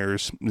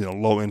billionaire's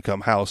low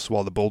income house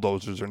while the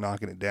bulldozers are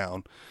knocking it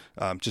down,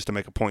 just to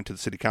make a point to the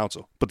city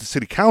council. But the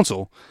city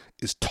council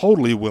is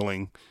totally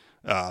willing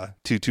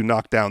to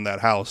knock down that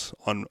house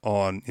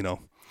on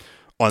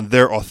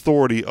their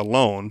authority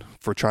alone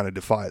for trying to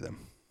defy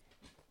them.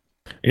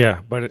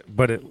 Yeah,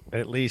 but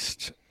at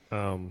least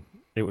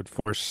it would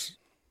force.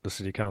 the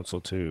city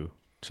council to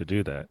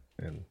do that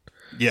and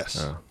Yes.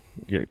 uh,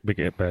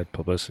 get bad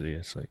publicity.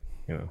 It's like,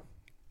 you know,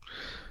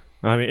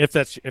 I mean, if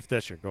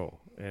that's your goal,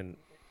 and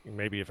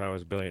maybe if I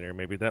was a billionaire,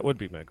 maybe that would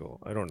be my goal.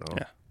 I don't know.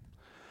 Yeah.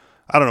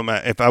 I don't know,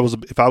 man. If I was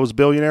a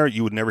billionaire,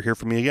 you would never hear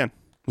from me again.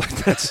 Like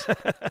that's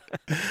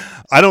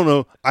I don't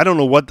know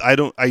what I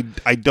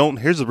don't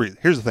here's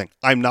the thing.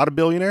 I'm not a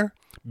billionaire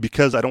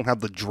because I don't have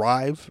the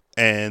drive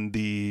and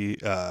the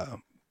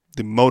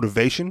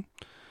motivation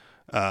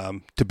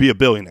to be a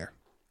billionaire.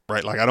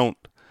 Right? Like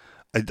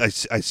I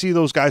see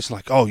those guys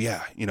like, "Oh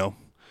yeah,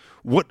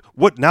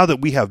 what now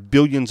that we have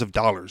billions of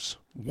dollars,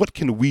 what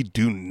can we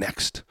do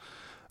next?"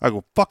 I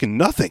go, "Fucking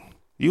nothing.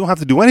 You don't have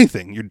to do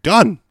anything. You're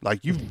done.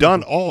 Like you've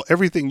done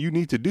everything you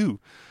need to do.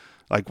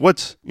 Like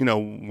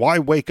why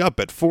wake up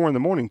at 4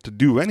 a.m. to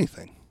do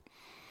anything?"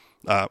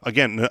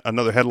 Again,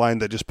 another headline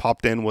that just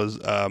popped in was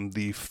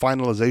the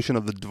finalization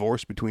of the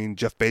divorce between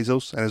Jeff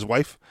Bezos and his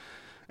wife,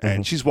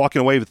 and she's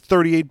walking away with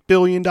 $38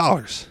 billion. I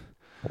go,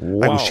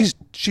 Wow.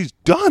 she's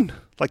done.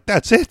 Like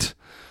that's it.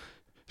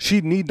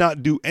 She need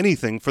not do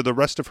anything for the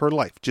rest of her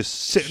life. Just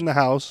sit in the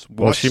house,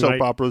 watch soap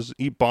operas,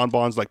 eat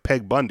bonbons like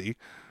Peg Bundy.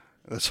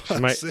 That's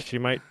what She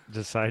might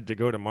decide to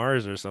go to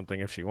Mars or something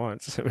if she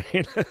wants. I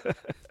mean,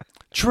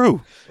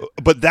 True,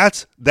 but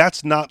that's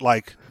not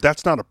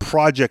a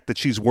project that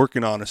she's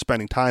working on or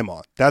spending time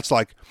on. That's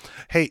like,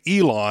 hey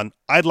Elon,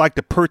 I'd like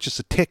to purchase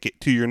a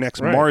ticket to your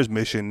next right. Mars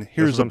mission.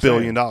 Here's That's $1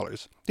 what I'm billion.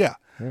 Yeah,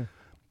 Yeah.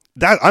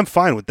 that I'm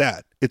fine with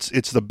that.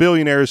 It's the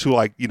billionaires who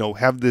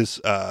have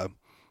this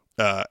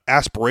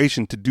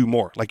aspiration to do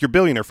more. Like your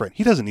billionaire friend,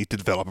 he doesn't need to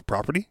develop a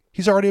property.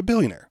 He's already a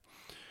billionaire,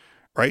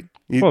 right?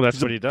 Well,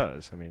 that's what he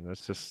does. I mean,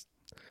 that's just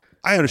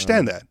I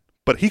understand that,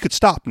 but he could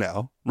stop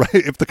now, right?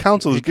 If the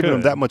council is giving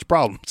him that much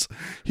problems,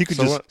 he could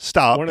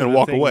stop and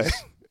walk away.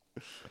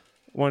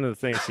 One of the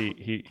things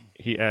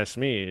he asked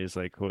me is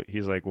like,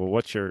 he's like, well,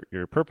 what's your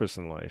purpose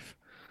in life?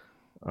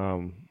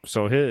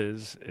 So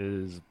his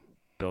is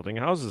building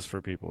houses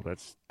for people.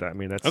 That's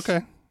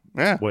Okay,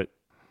 yeah, what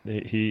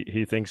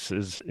he thinks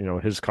is,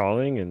 his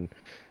calling, and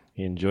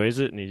he enjoys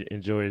it, and he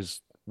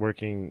enjoys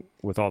working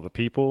with all the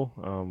people.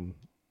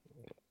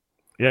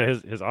 Yeah,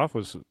 his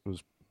office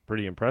was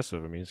pretty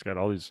impressive. I mean, he's got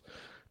all these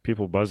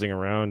people buzzing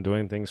around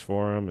doing things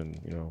for him,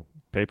 and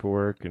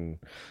paperwork, and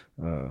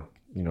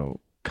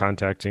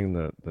contacting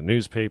the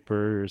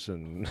newspapers,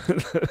 and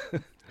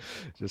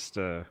just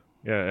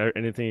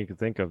anything you could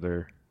think of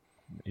there.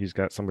 He's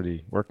got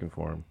somebody working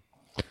for him.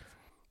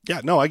 yeah.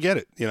 No, I get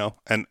it.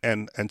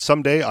 And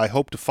someday I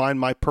hope to find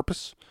my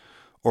purpose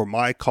or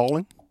my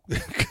calling,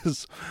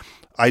 because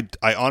I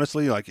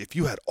honestly, like, if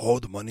you had all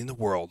the money in the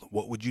world,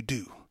 what would you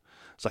do?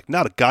 It's like,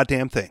 not a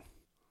goddamn thing,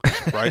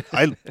 right?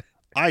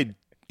 At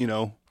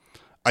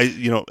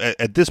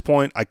this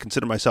point, I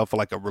consider myself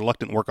like a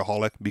reluctant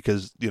workaholic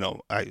because,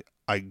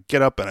 I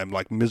get up and I'm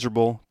like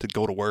miserable to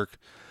go to work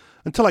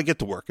until I get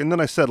to work. And then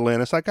I settle in.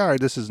 It's like, all right,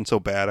 this isn't so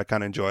bad. I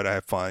kind of enjoy it. I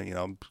have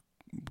fun,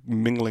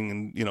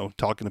 mingling and,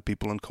 talking to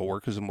people and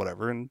coworkers and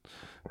whatever. And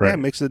Right. it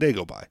makes the day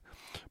go by.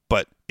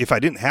 But if I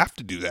didn't have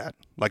to do that,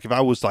 like if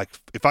I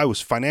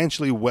was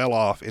financially well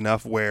off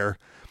enough where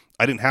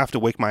I didn't have to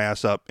wake my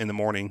ass up in the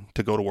morning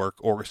to go to work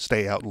or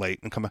stay out late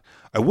and come back,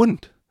 I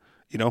wouldn't.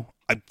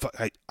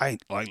 I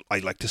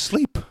like to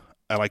sleep.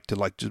 I like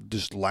to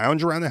just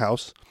lounge around the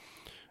house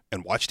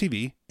and watch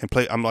TV and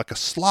play. I'm like a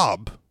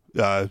slob.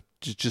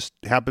 Just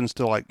happens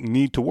to like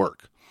need to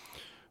work,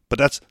 but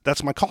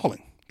that's my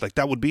calling. Like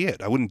that would be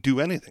it. I wouldn't do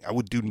anything. I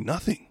would do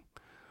nothing.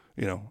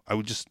 I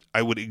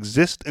would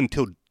exist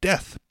until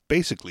death,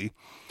 basically,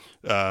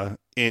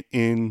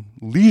 in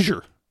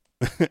leisure,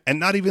 and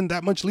not even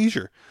that much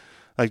leisure.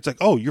 Like it's like,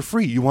 oh, you're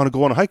free. You want to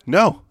go on a hike?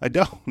 No, I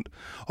don't.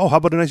 Oh, how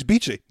about a nice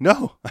beach day?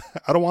 No,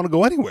 I don't want to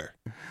go anywhere.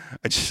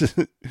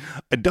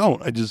 I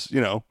don't. I just,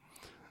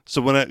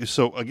 So when I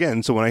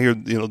hear,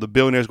 the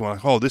billionaires going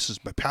like, oh, this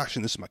is my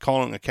passion, this is my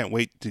calling, I can't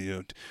wait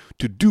to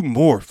do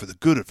more for the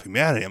good of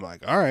humanity. I'm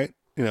like, all right,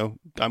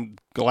 I'm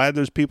glad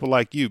there's people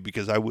like you,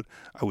 because I would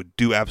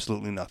do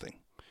absolutely nothing.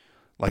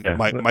 Like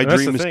my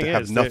dream is to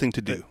have nothing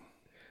to do.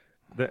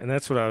 And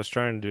that's what I was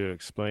trying to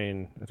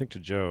explain. I think to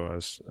Joe, I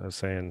was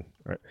saying,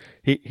 right,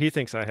 he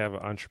thinks I have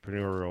an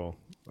entrepreneurial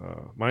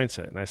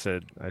mindset, and I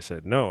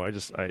said no.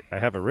 I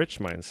have a rich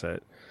mindset,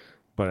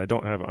 but I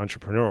don't have an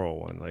entrepreneurial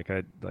one.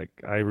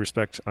 I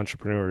respect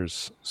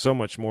entrepreneurs so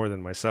much more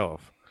than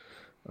myself.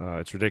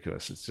 It's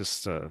ridiculous. It's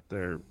just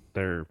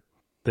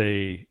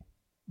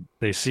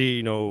they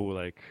see no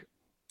like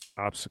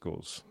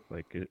obstacles.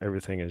 Like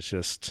everything is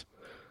just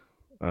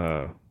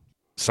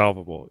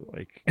solvable.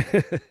 Like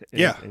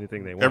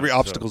anything they want. Every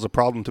obstacle is a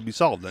problem to be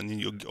solved, and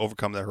you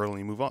overcome that hurdle and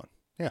you move on.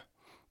 Yeah,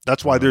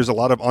 that's why there's a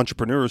lot of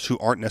entrepreneurs who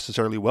aren't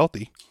necessarily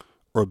wealthy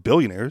or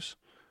billionaires.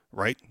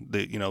 Right?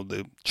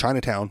 The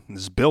Chinatown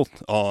is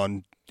built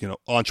on,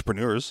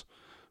 entrepreneurs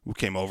who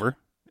came over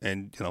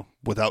and,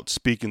 without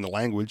speaking the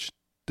language,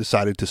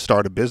 decided to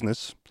start a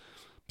business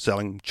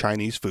selling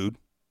Chinese food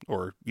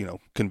or,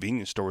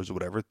 convenience stores or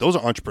whatever. Those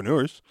are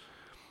entrepreneurs,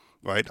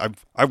 right?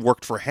 I've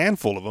worked for a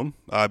handful of them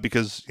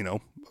because,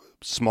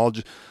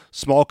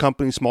 small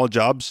companies, small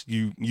jobs.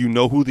 You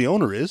know who the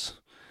owner is.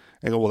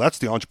 And go, well, that's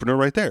the entrepreneur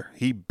right there.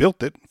 He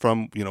built it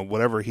from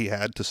whatever he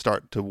had to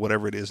start to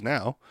whatever it is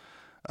now.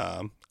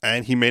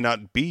 And he may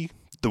not be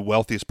the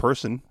wealthiest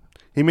person.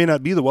 He may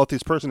not be the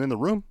wealthiest person in the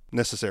room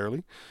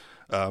necessarily.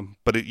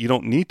 But you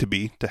don't need to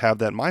be to have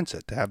that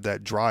mindset, to have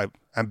that drive,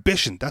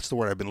 ambition. That's the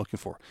word I've been looking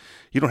for.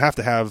 You don't have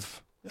to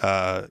have,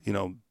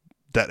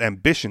 that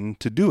ambition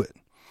to do it.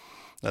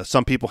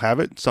 Some people have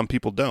it, some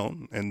people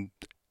don't. And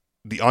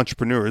the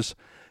entrepreneurs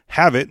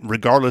have it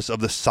regardless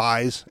of the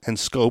size and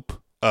scope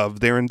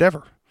of their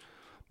endeavor.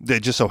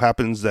 It just so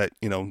happens that,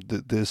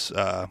 this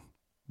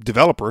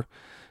developer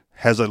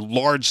has a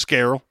large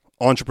scale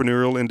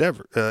entrepreneurial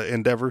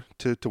endeavor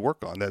to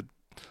work on that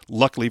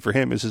luckily for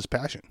him is his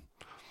passion.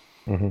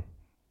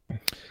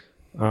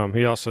 Mm-hmm.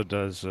 He also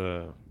does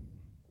a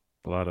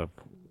lot of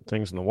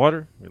things in the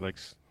water. He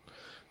likes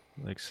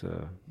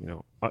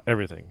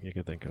everything you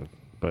can think of.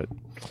 But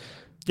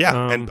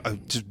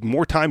and just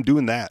more time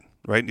doing that,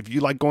 right? If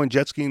you like going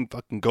jet skiing,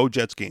 fucking go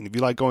jet skiing. If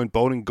you like going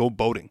boating, go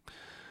boating.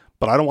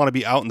 But I don't want to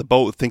be out in the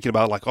boat thinking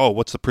about like, oh,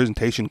 what's the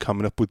presentation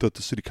coming up with at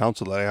the city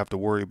council that I have to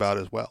worry about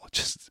as well.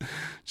 Just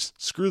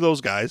screw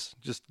those guys.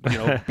 Just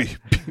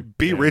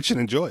be rich and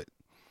enjoy it.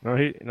 No,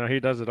 he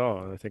does it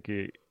all. I think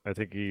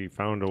he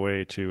found a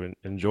way to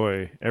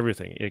enjoy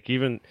everything. Like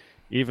even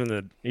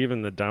the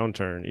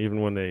downturn,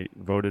 even when they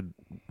voted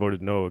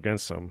no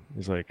against him,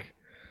 he's like,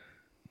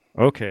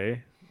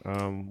 okay,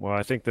 well,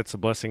 I think that's a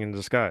blessing in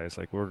disguise.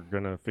 Like we're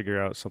gonna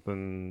figure out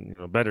something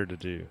better to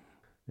do,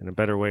 and a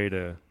better way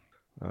to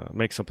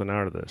make something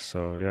out of this.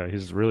 So yeah,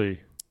 he's really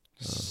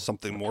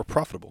something more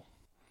profitable.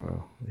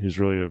 Well, he's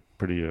really a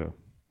pretty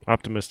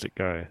optimistic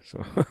guy.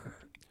 So.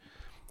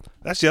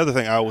 That's the other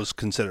thing I always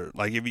consider.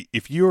 Like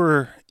if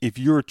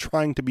you're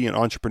trying to be an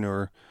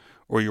entrepreneur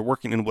or you're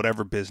working in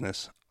whatever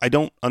business, I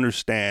don't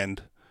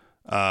understand.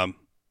 I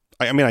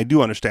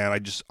do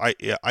understand.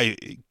 I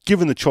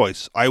given the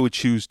choice, I would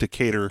choose to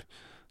cater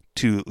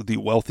to the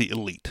wealthy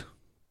elite,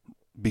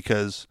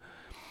 because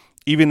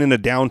even in a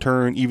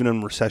downturn, even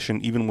in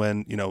recession, even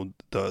when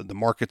the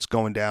market's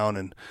going down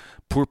and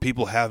poor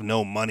people have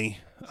no money.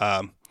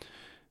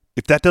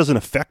 If that doesn't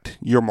affect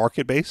your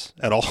market base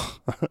at all,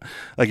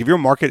 like if your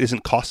market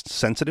isn't cost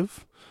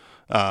sensitive,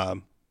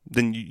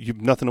 then you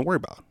have nothing to worry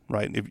about,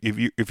 right?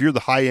 If you're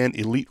the high end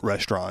elite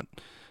restaurant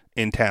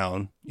in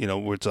town,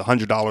 where it's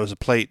 $100 a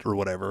plate or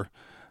whatever,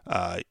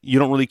 you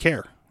don't really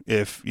care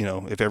if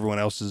everyone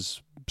else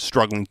is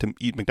struggling to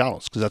eat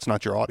McDonald's, because that's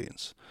not your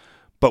audience.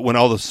 But when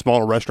all the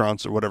smaller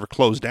restaurants or whatever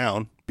close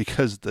down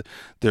because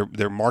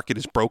their market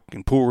is broke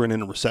and poor and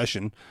in a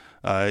recession,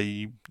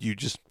 you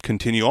just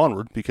continue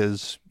onward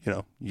because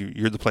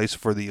you're the place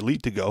for the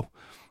elite to go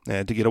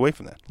and to get away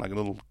from that, like a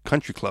little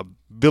country club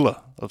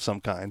villa of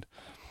some kind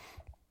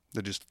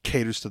that just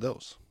caters to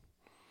those.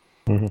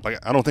 Mm-hmm. Like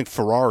I don't think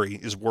Ferrari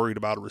is worried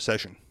about a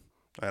recession,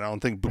 and I don't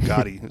think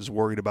Bugatti is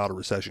worried about a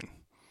recession.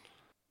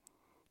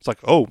 It's like,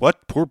 oh,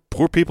 what?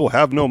 Poor people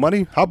have no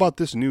money? How about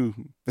this new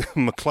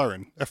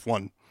McLaren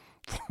F1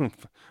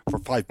 for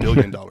 $5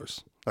 billion?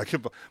 Like,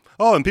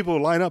 and people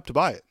will line up to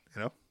buy it,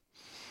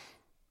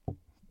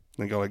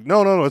 They go like,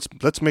 no,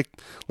 let's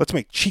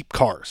make cheap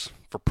cars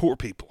for poor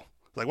people.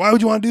 Like, why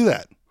would you want to do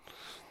that?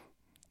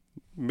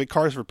 Make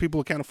cars for people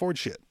who can't afford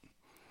shit.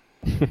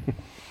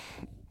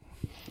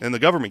 And the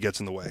government gets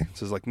in the way. It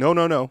says like,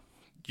 no,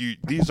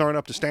 these aren't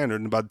up to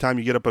standard, and by the time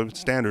you get up to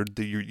standard,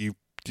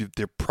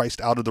 they're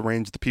priced out of the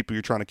range of the people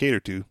you're trying to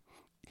cater to,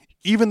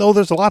 even though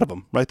there's a lot of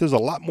them, right? There's a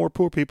lot more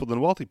poor people than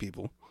wealthy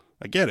people.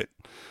 I get it.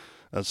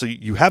 So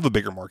you have a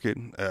bigger market.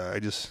 I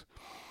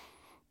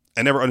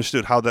never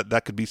understood how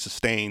that could be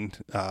sustained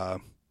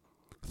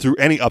through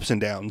any ups and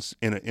downs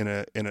in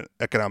an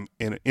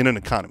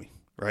economy,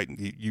 right?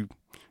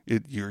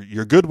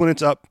 You're good when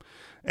it's up,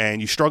 and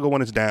you struggle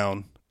when it's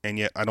down, and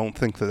yet I don't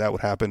think that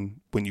would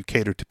happen when you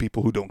cater to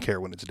people who don't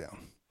care when it's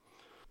down.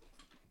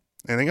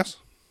 Anything else?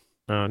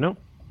 No.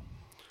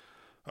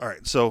 All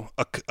right, so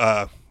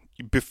I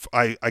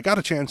got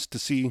a chance to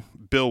see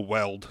Bill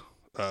Weld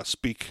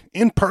speak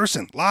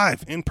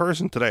live in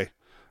person today.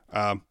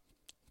 I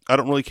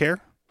don't really care,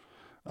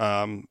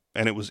 and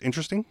it was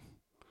interesting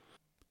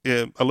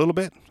a little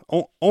bit,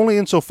 only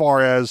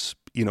insofar as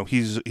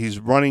he's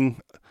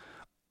running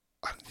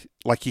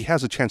like he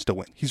has a chance to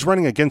win. He's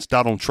running against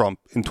Donald Trump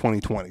in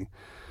 2020,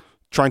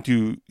 trying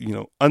to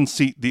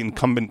unseat the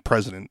incumbent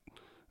president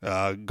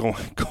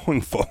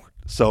going forward.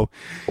 So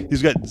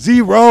he's got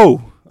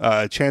zero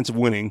chance of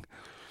winning,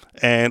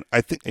 and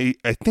I think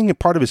in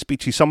part of his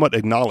speech he somewhat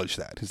acknowledged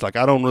that. He's like,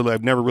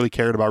 I've never really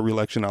cared about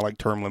re-election. I like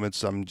term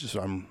limits. I'm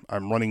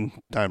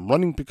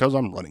running because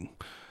I'm running.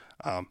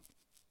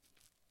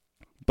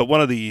 But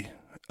one of the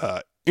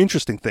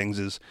interesting things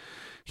is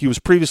he was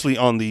previously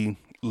on the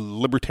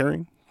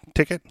Libertarian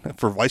ticket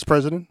for vice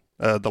president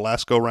the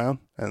last go round,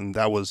 and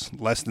that was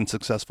less than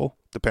successful,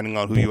 depending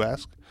on who you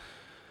ask.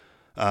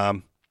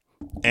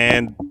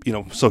 And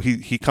so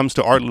he comes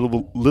to our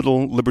little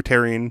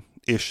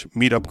libertarian-ish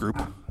meetup group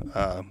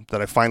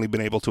that I've finally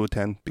been able to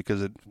attend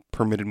because it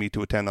permitted me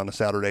to attend on a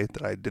Saturday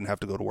that I didn't have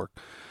to go to work.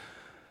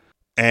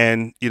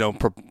 And,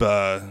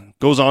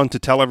 goes on to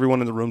tell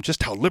everyone in the room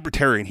just how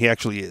libertarian he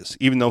actually is,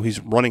 even though he's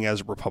running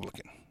as a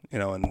Republican,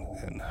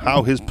 and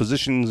how his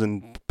positions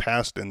in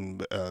past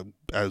and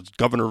as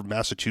governor of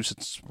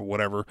Massachusetts or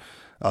whatever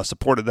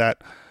supported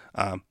that.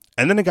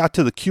 And then it got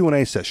to the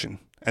Q&A session.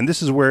 And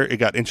this is where it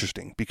got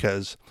interesting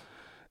because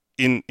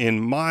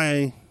in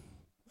my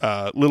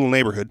little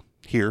neighborhood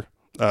here,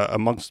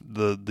 amongst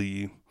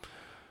the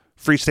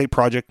Free State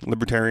Project,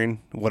 libertarian,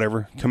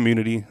 whatever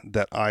community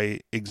that I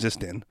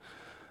exist in,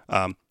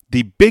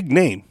 the big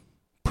name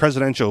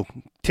presidential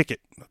ticket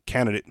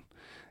candidate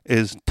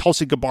is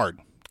Tulsi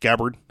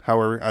Gabbard,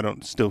 however, I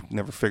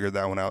never figured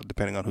that one out,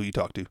 depending on who you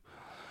talk to.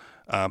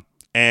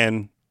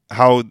 And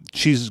how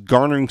she's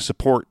garnering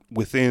support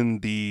within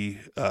the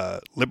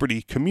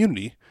liberty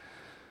community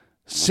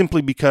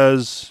simply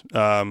because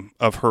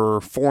of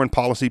her foreign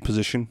policy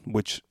position,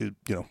 which is,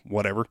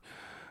 whatever.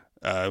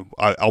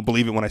 I'll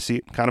believe it when I see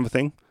it, kind of a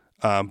thing.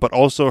 But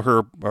also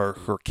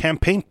her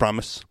campaign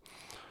promise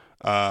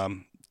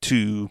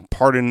to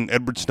pardon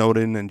Edward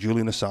Snowden and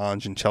Julian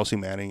Assange and Chelsea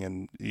Manning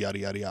and yada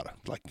yada yada.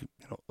 Like,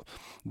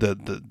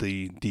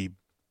 the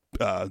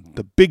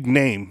big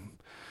name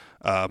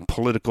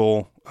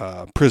political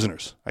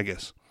prisoners, I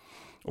guess,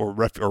 or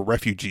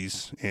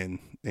refugees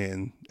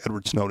in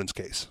Edward Snowden's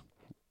case.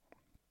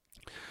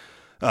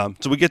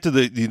 So we get to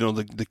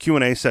the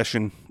Q&A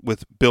session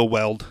with Bill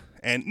Weld,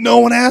 and no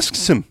one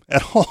asks him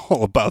at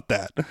all about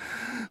that.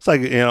 It's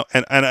like, and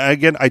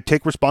again, I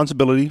take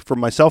responsibility for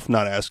myself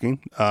not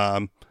asking,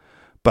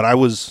 but I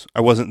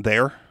wasn't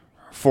there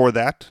for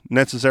that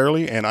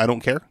necessarily, and I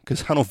don't care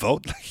because I don't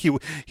vote.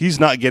 He's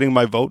not getting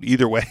my vote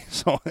either way,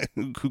 so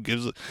who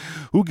gives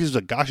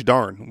a gosh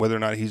darn whether or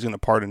not he's going to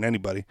pardon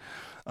anybody.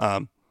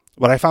 But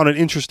I found it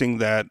interesting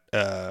that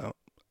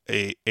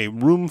a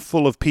room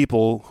full of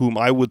people whom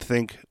I would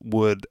think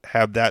would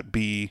have that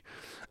be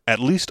at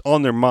least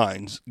on their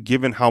minds,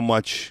 given how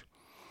much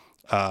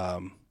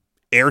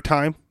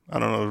airtime, I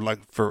don't know, like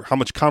for how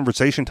much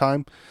conversation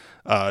time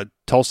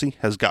Tulsi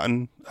has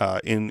gotten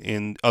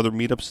in other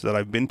meetups that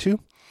I've been to,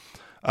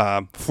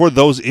 for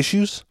those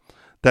issues,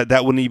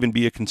 that wouldn't even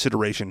be a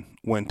consideration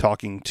when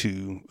talking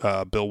to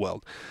Bill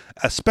Weld,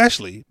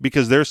 especially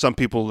because there's some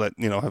people that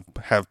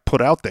have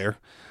put out there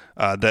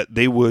that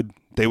they would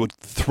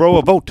throw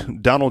a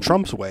vote Donald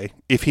Trump's way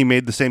if he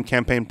made the same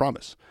campaign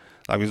promise.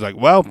 He's like,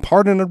 well,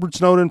 pardon Edward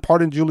Snowden,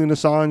 pardon Julian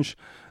Assange,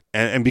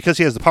 and because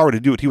he has the power to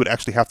do it, he would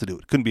actually have to do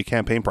it. It couldn't be a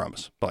campaign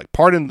promise. But like,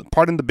 pardon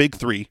the big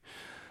three,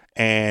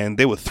 and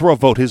they would throw a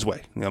vote his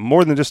way.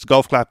 More than just a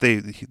golf clap,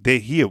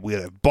 he would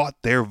have bought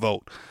their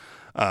vote.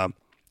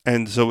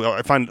 And so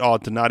I find it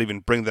odd to not even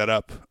bring that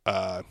up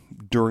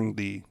during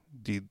the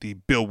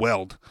Bill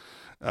Weld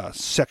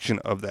section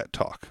of that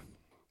talk.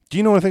 Do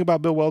you know anything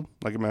about Bill Weld?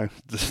 Like,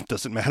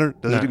 does it matter?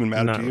 Does it even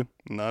matter to you?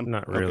 None?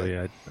 Not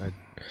really.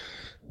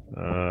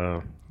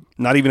 Okay.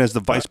 Not even as the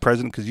vice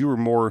president, because you were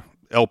more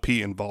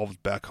LP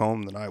involved back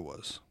home than I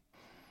was.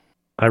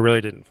 I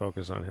really didn't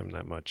focus on him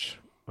that much.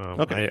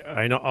 Okay.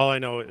 I know, all I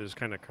know is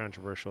kind of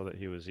controversial that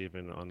he was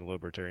even on the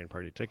Libertarian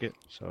Party ticket.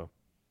 So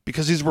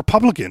because he's a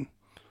Republican.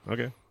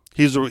 Okay.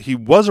 He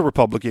was a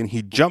Republican.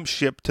 He jumped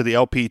ship to the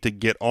LP to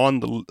get on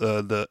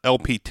the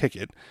LP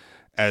ticket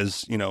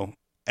as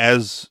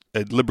as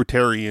a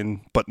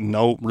libertarian, but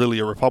no, really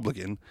a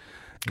Republican.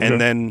 Okay.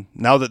 And then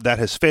now that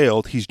has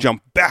failed, he's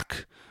jumped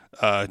back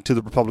to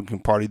the Republican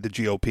Party, the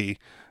GOP,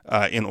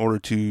 in order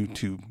to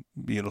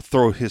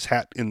throw his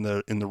hat in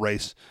the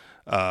race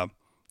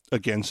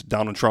against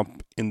Donald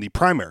Trump in the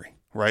primary.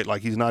 Right?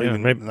 Like, he's not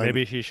even.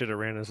 Maybe he should have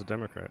ran as a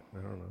Democrat. I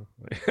don't know.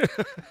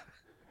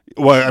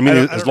 Well, I mean,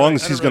 as long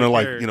as he's going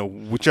to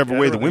whichever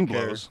way the wind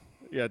blows.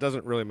 Yeah, it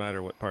doesn't really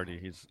matter what party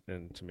he's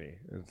in to me.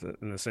 It's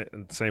in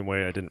the same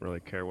way I didn't really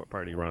care what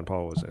party Ron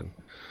Paul was in.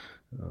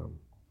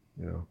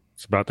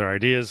 It's about their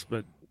ideas,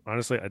 but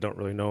honestly, I don't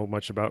really know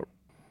much about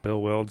Bill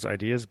Weld's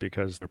ideas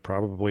because they're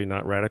probably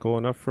not radical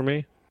enough for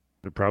me.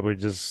 They're probably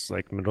just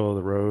like middle of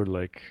the road,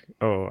 like,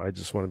 oh, I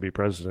just want to be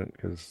president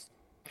because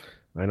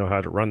I know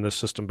how to run this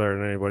system better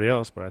than anybody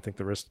else, but I think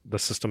the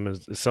system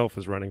itself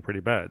is running pretty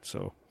bad.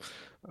 So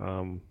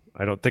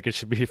I don't think it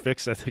should be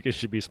fixed. I think it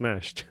should be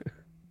smashed.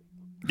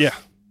 Yeah,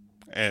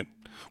 and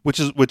which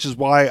is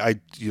why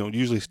I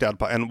usually stand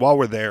by. And while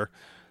we're there,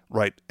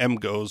 right, M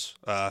goes,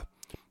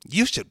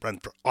 you should run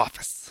for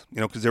office,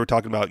 because they were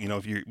talking about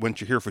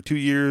once you're here for 2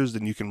 years,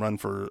 then you can run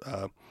for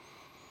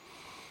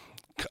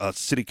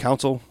city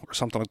council or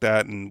something like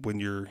that, and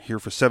when you're here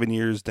for 7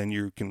 years, then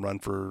you can run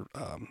for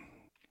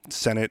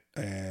Senate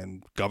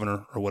and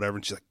governor or whatever.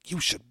 And she's like,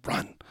 you should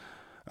run.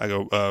 I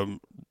go,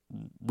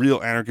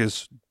 real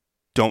anarchists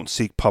don't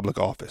seek public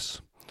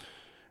office.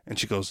 And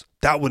she goes,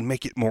 that would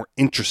make it more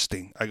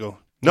interesting. I go,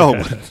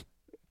 no,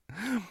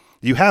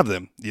 you have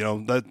them.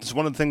 That's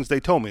one of the things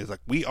they told me is like,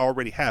 we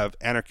already have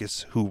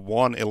anarchists who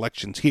won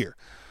elections here.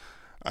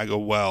 I go,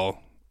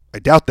 well, I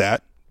doubt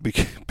that.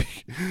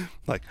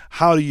 Like,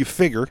 how do you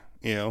figure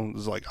You know,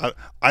 it's like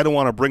I don't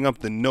want to bring up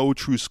the no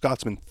true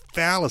Scotsman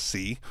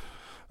fallacy,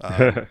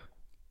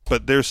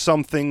 but there's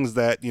some things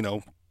that, you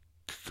know,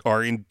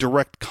 are in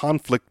direct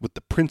conflict with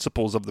the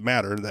principles of the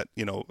matter that,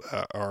 you know,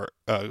 are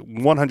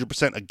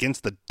 100%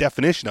 against the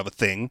definition of a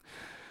thing.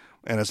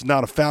 And it's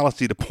not a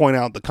fallacy to point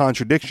out the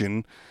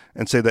contradiction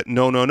and say that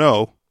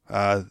no,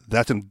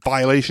 that's in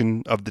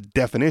violation of the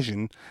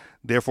definition,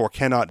 therefore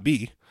cannot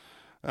be.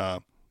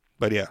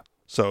 But yeah,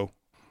 so,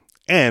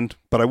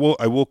 but I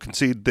will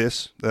concede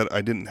this, that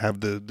I didn't have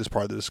this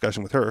part of the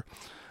discussion with her.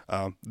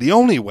 The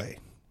only way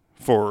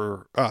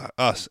for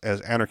us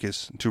as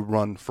anarchists to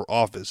run for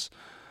office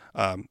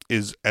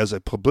is as a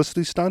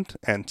publicity stunt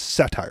and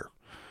satire,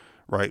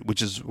 right?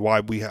 Which is why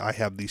I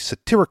have the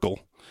satirical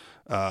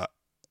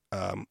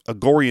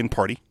Agorian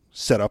party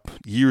set up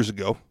years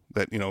ago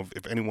that, you know,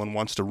 if anyone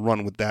wants to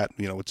run with that,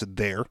 you know, it's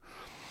there.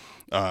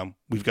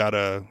 We've got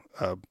a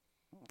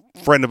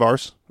friend of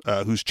ours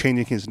who's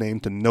changing his name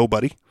to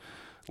Nobody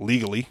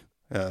legally,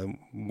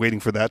 waiting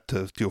for that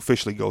to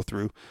officially go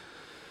through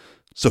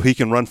so he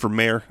can run for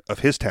mayor of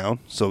his town,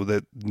 so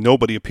that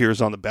nobody appears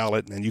on the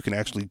ballot and you can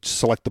actually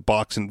select the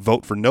box and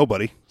vote for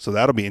nobody. So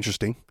that'll be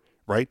interesting,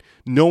 right?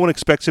 No one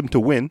expects him to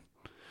win.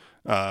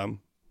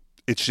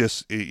 It's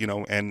just, you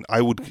know, and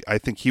I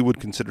think he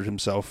would consider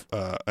himself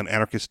an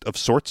anarchist of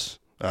sorts.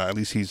 At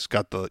least he's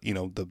got the, you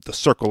know, the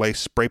Circle A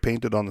spray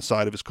painted on the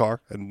side of his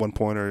car at one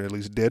point, or at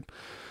least did.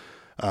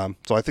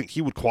 So I think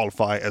he would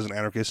qualify as an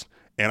anarchist,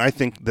 and I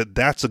think that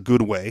that's a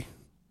good way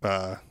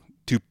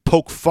to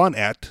poke fun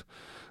at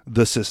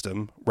the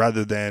system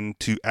rather than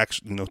to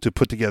actually, you know, to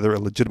put together a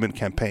legitimate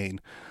campaign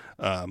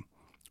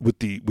with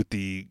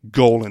the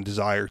goal and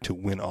desire to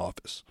win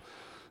office.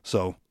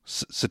 So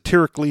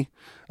satirically,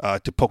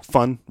 to poke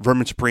fun,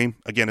 Vermin Supreme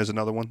again is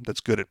another one that's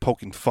good at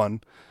poking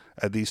fun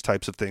at these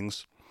types of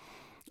things,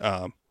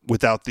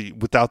 without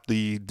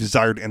the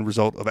desired end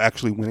result of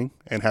actually winning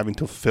and having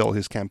to fulfill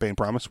his campaign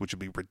promise, which would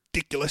be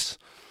ridiculous.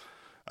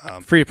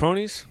 Free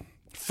ponies.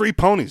 Free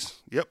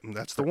ponies. Yep,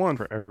 that's the one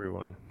for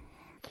everyone.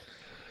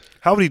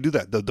 How would he do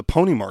that? The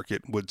pony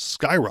market would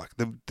skyrocket.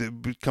 They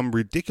become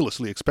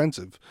ridiculously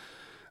expensive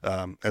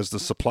as the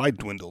supply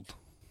dwindled.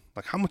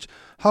 Like how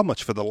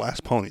much for the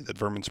last pony that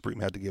Vermin Supreme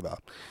had to give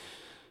out?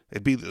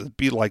 It'd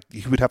be like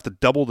he would have to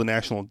double the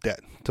national debt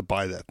to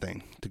buy that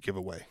thing to give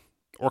away,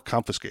 or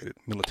confiscate it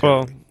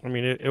militarily. Well, I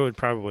mean, it would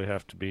probably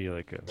have to be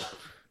like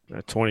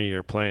a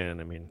 20-year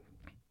plan. I mean,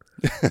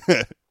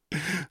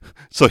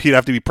 so he'd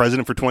have to be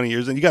president for 20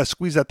 years, and you got to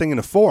squeeze that thing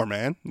into 4,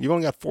 man. You've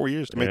only got 4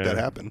 years to make that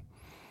happen.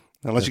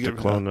 Unless you get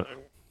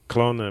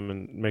clone them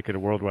and make it a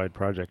worldwide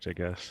project, I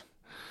guess.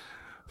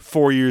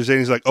 4 years in,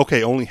 he's like,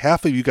 okay, only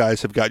half of you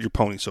guys have got your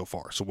pony so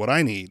far. So what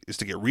I need is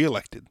to get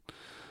reelected,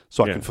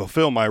 so I can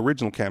fulfill my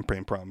original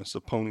campaign promise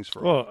of ponies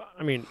for all. Well,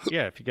 I mean,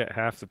 yeah, if you get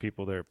half the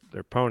people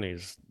their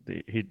ponies,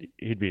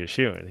 he'd be a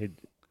shoo-in.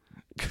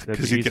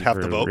 Because he'd get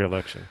half the vote.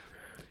 Re-election.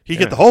 He'd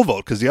get the whole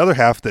vote, because the other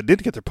half that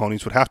did get their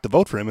ponies would have to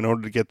vote for him in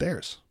order to get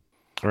theirs.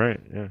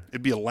 Right. Yeah.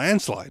 It'd be a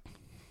landslide.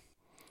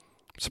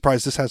 I'm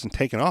surprised this hasn't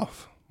taken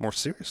off more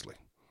seriously.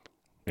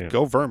 Yeah.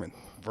 Go Vermin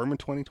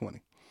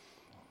 2020.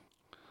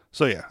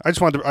 So yeah, I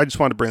just wanted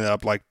to bring that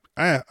up. Like,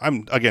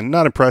 I'm again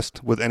not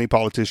impressed with any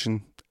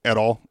politician at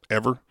all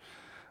ever,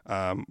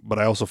 but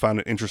I also found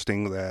it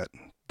interesting that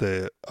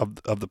the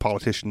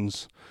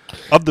politicians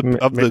of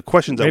the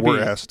questions that were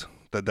asked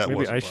that maybe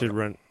wasn't I should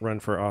run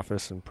for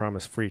office and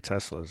promise free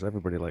Teslas.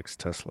 Everybody likes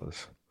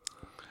Teslas.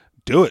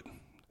 Do it.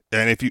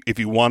 And if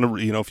you want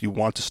to, you know, if you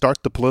want to start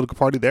the political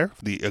party there,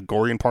 the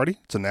Agorian party,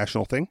 it's a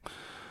national thing.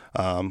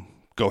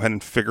 Go ahead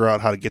and figure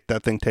out how to get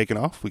that thing taken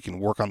off. We can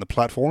work on the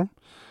platform,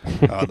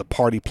 the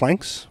party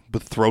planks,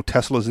 but throw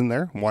Teslas in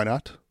there. Why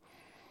not?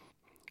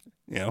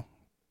 You know,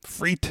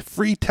 free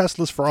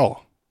Teslas for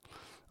all.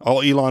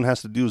 All Elon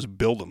has to do is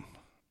build them.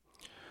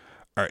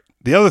 All right.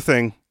 The other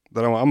thing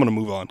that I'm going to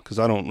move on, because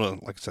I don't know,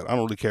 like I said, I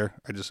don't really care.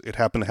 It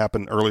happened to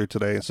happen earlier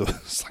today, so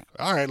it's like,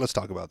 all right, let's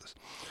talk about this.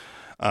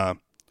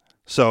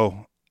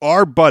 So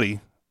our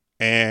buddy,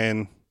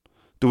 and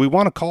do we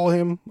want to call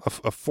him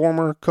a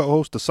former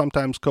co-host, a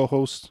sometimes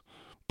co-host,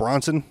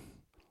 Bronson,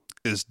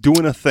 is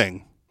doing a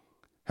thing.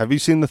 Have you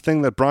seen the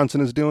thing that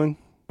Bronson is doing?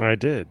 I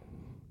did.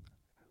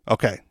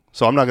 Okay,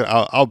 so I'm not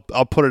gonna.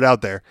 I'll put it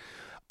out there.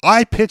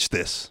 I pitched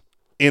this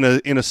in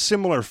a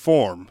similar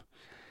form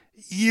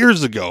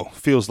years ago.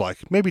 Feels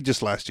like maybe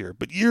just last year,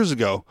 but years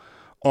ago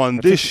on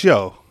this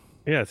show.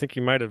 Yeah, I think he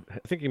might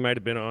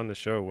have been on the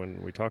show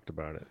when we talked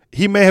about it.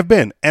 He may have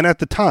been, and at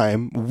the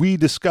time we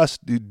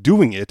discussed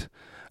doing it.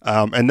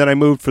 And then I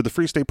moved for the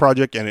Free State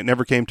Project, and it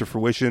never came to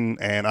fruition.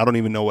 And I don't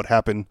even know what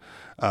happened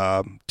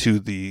to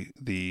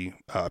the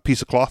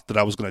piece of cloth that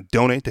I was going to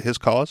donate to his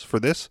cause for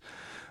this.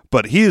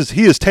 But he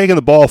is taking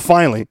the ball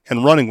finally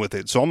and running with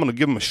it. So I'm going to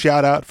give him a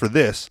shout out for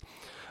this.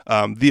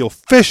 The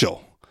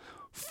official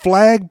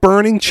flag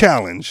burning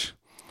challenge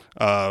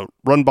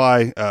run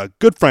by a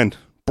good friend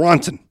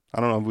Bronson. I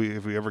don't know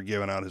if we ever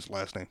given out his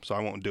last name, so I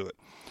won't do it.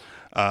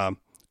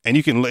 And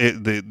you can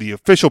the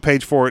official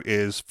page for it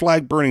is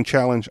Flag Burning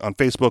Challenge on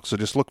Facebook. So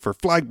just look for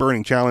Flag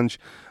Burning Challenge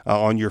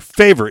on your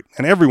favorite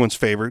and everyone's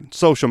favorite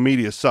social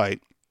media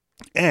site.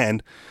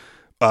 And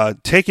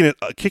kicking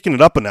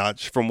it up a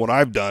notch from what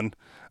I've done,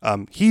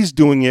 he's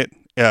doing it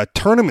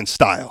tournament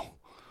style,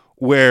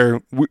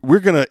 where we're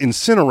going to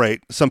incinerate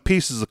some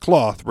pieces of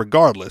cloth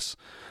regardless.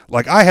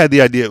 Like I had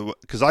the idea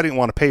because I didn't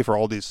want to pay for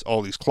all these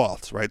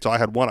cloths, right? So I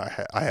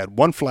had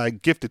one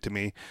flag gifted to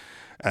me,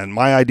 and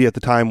my idea at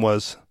the time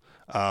was,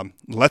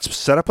 let's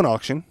set up an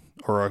auction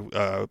or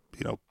a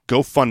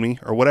GoFundMe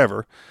or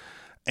whatever,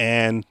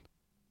 and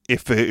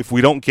if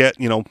we don't get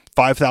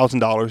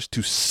 $5,000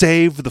 to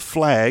save the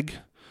flag,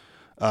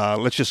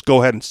 let's just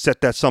go ahead and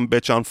set that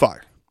sumbitch on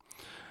fire.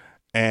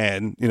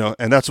 And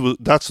and that's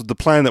the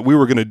plan that we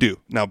were going to do.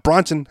 Now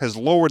Bronson has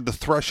lowered the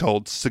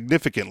threshold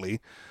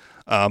significantly.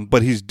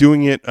 But he's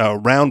doing it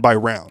round by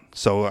round.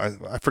 So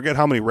I forget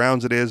how many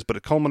rounds it is, but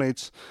it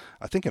culminates,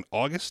 I think, in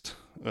August.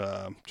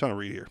 I'm trying to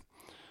read here.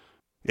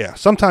 Yeah,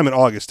 sometime in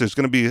August, there's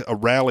going to be a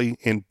rally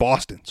in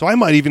Boston. So I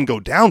might even go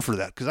down for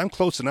that because I'm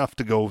close enough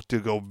to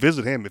go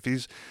visit him if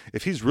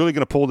he's really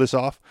going to pull this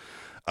off.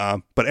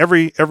 But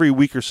every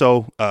week or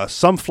so,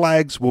 some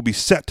flags will be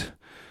set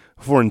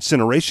for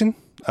incineration.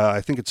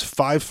 I think it's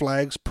 5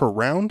 flags per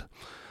round.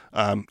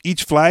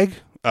 Each flag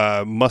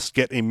must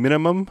get a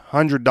minimum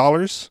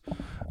 $100,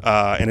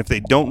 and if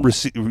they don't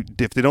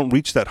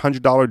reach that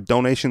 $100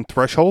 donation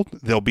threshold,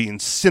 they'll be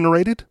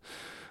incinerated.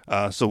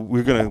 So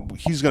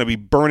he's gonna be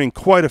burning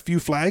quite a few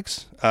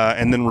flags,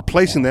 and then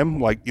replacing them.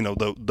 Like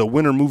the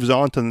winner moves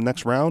on to the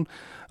next round,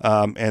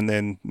 and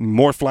then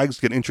more flags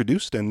get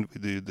introduced, and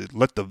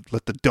let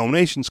the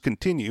donations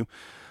continue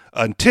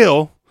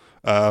until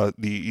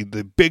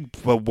the big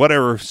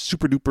whatever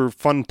super duper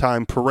fun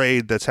time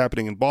parade that's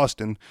happening in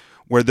Boston,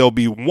 where there'll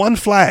be one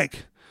flag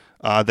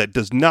that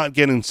does not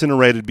get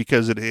incinerated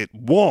because it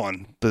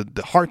won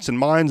the hearts and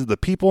minds of the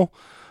people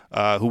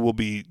who will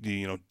be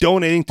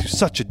donating to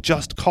such a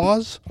just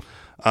cause.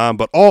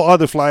 But all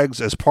other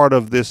flags, as part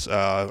of this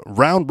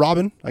round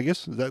robin, I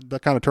guess is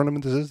that kind of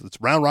tournament this is.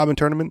 It's round robin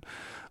tournament,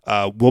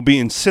 will be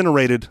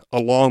incinerated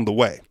along the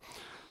way.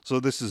 So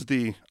this is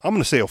I'm going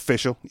to say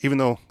official, even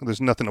though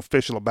there's nothing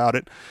official about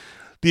it.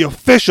 The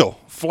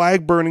official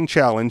Flag Burning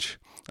Challenge.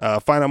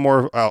 Find out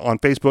more on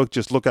Facebook.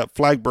 Just look up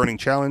Flag Burning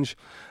Challenge.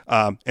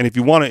 And if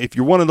you're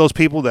one of those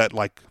people that,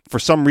 like, for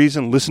some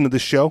reason listen to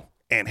this show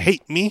and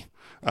hate me,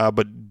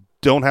 but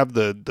don't have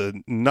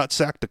the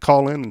nutsack to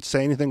call in and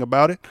say anything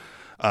about it,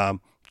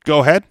 go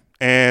ahead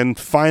and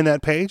find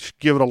that page,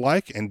 give it a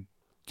like, and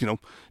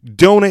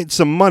donate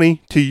some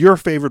money to your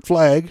favorite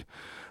flag.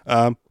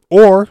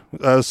 Or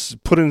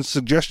put in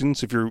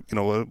suggestions if you're,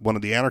 one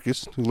of the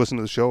anarchists who listen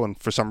to the show and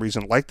for some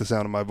reason like the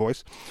sound of my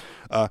voice.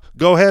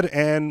 Go ahead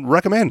and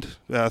recommend,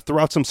 throw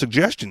out some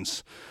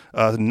suggestions,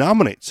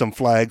 nominate some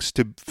flags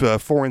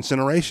for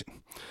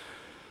incineration.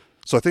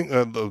 So I think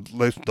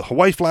the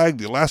Hawaii flag,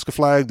 the Alaska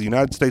flag, the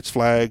United States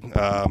flag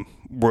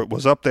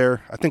was up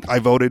there. I think I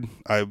voted.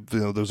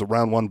 There was a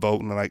round 1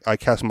 vote, and then I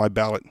cast my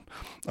ballot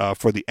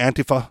for the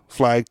Antifa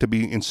flag to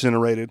be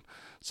incinerated.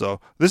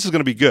 So this is going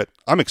to be good.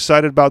 I'm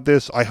excited about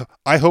this.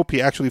 I hope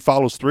he actually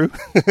follows through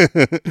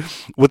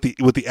with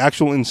the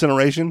actual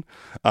incineration.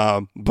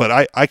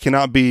 But I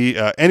cannot be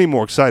any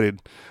more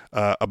excited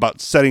about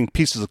setting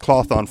pieces of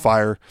cloth on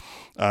fire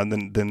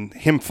than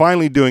him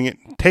finally doing it,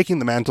 taking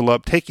the mantle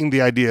up, taking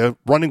the idea,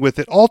 running with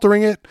it,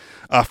 altering it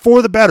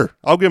for the better.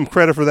 I'll give him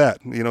credit for that.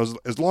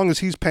 As long as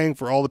he's paying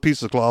for all the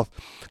pieces of cloth,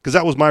 because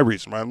that was my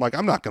reason. Right? I'm like,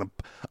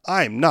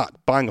 I'm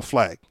not buying a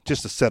flag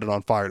just to set it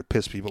on fire to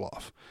piss people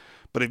off.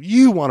 But if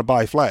you want to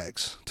buy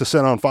flags to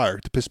set on fire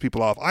to piss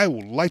people off, I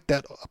will light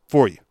that up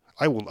for you.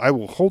 I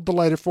will hold the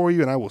lighter for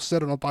you, and I will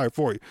set it on fire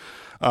for you.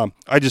 I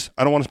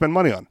don't want to spend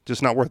money on it.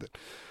 Just not worth it.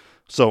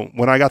 So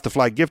when I got the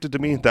flag gifted to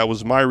me, that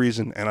was my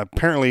reason. And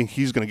apparently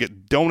he's going to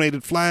get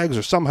donated flags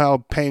or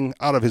somehow paying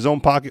out of his own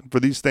pocket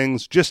for these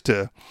things just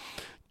to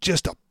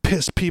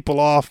piss people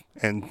off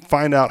and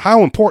find out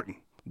how important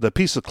the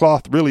piece of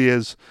cloth really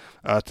is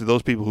to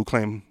those people who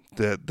claim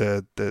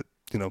that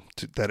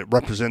it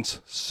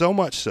represents so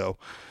much. So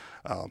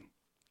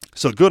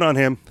good on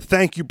him.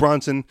 Thank you,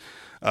 Bronson,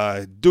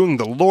 doing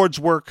the Lord's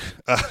work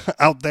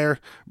out there,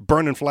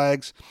 burning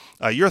flags.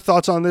 Your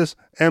thoughts on this,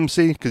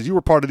 MC? Because you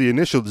were part of the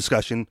initial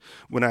discussion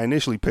when I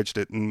initially pitched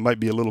it, and might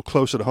be a little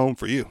closer to home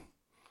for you.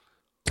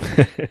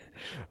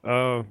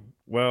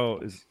 Well,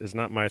 it's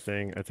not my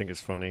thing. I think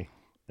it's funny,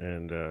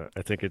 and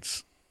I think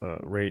it's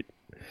right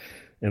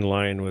in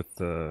line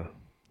with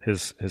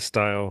his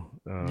style.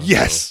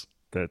 Yes, so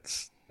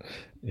that's.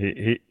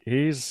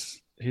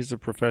 He's a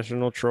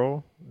professional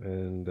troll,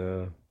 and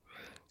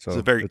so he's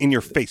a very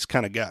in-your-face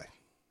kind of guy.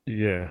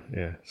 Yeah.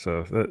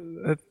 So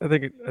I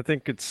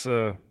think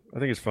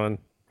it's fun.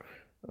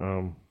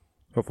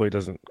 Hopefully, it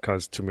doesn't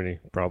cause too many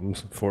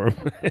problems for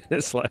him in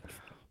his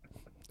life.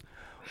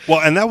 Well,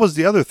 and that was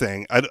the other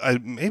thing.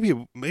 Maybe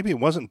it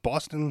wasn't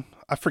Boston.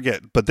 I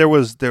forget, but there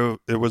was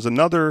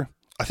another.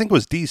 I think it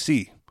was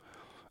D.C.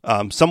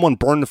 Someone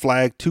burned the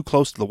flag too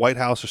close to the White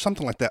House or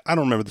something like that. I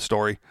don't remember the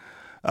story.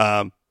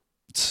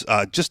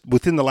 just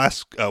within the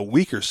last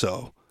week or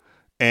so,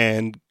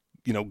 and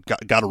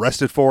got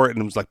arrested for it,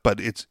 and it was like, but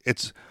it's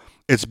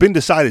been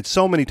decided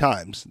so many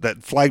times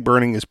that flag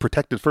burning is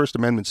protected First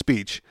Amendment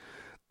speech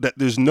that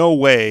there's no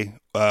way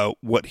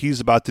what he's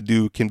about to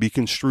do can be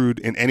construed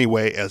in any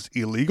way as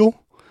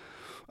illegal.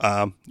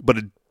 But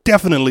it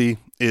definitely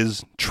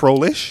is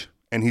trollish,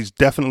 and he's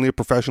definitely a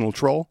professional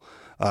troll.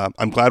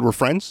 I'm glad we're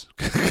friends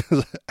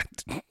because I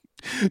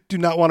do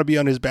not want to be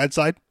on his bad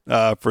side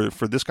for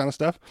this kind of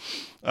stuff.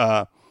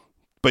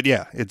 But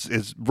yeah,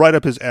 it's right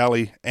up his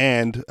alley,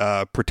 and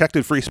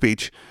protected free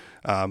speech.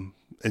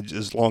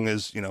 As long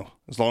as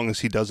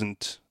he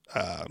doesn't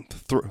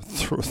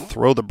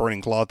throw the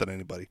burning cloth at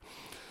anybody.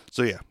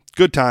 So yeah,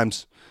 good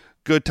times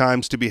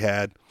to be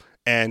had.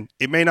 And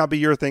it may not be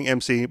your thing,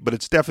 MC, but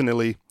it's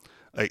definitely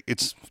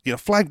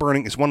flag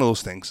burning is one of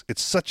those things.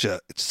 It's such an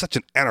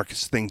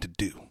anarchist thing to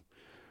do,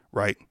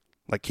 right?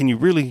 Like, can you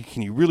really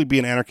be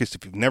an anarchist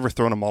if you've never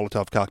thrown a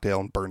Molotov cocktail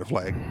and burned a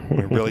flag? I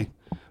mean, really?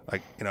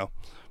 Like,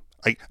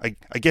 I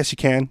guess you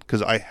can,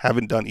 because I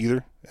haven't done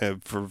either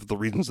for the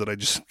reasons that I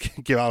just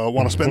give out. I don't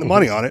want to spend the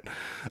money on it.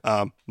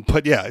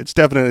 But yeah, it's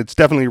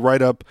definitely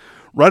right up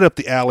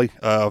the alley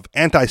of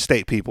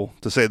anti-state people,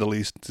 to say the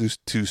least,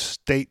 to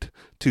set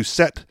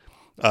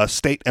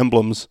state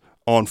emblems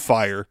on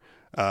fire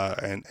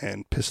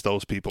and piss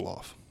those people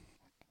off.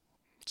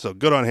 So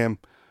good on him,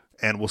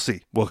 and we'll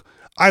see. Well,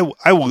 I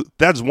will.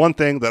 That's one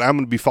thing that I'm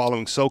going to be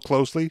following so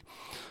closely.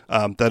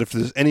 That if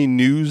there's any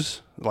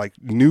news,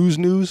 like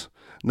news.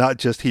 Not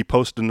just he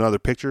posted another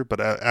picture, but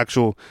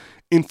actual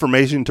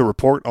information to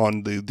report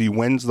on the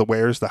whens, the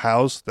wheres, the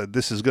hows, that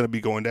this is going to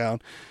be going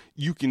down.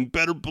 You can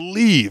better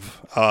believe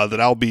that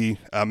I'll be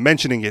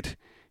mentioning it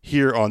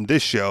here on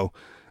this show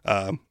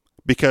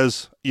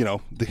because, again,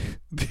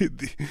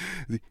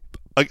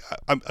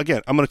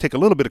 I'm going to take a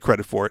little bit of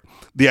credit for it.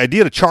 The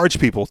idea to charge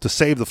people to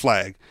save the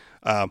flag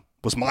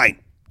was mine,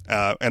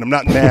 and I'm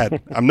not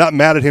mad. I'm not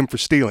mad at him for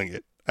stealing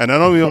it. And I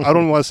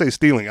don't want to say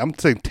stealing. I'm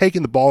saying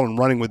taking the ball and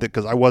running with it,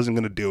 because I wasn't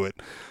going to do it.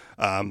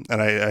 And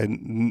I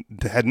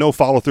had no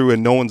follow through,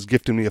 and no one's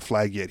gifted me a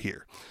flag yet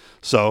here.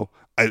 So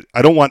I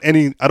don't want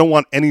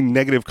any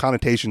negative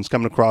connotations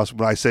coming across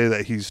when I say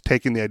that he's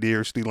taking the idea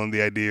or stealing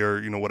the idea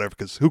or whatever,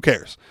 because who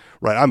cares,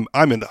 right?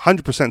 I'm in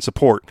 100%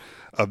 support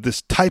of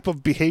this type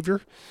of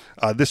behavior,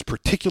 this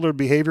particular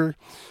behavior,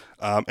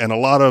 and a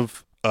lot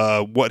of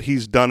what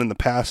he's done in the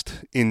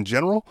past in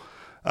general.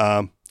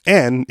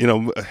 And,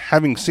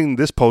 having seen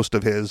this post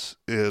of his,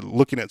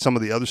 looking at some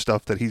of the other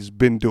stuff that he's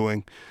been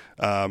doing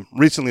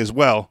recently as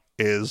well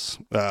is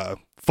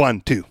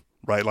fun too,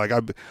 right? Like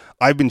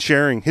I've been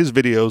sharing his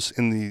videos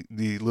in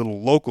the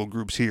little local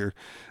groups here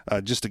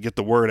just to get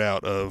the word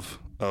out of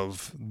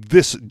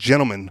this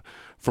gentleman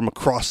from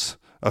across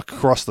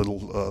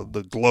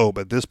the globe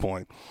at this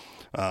point.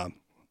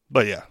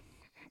 But yeah,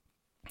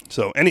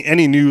 so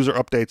any news or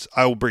updates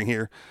I will bring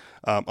here.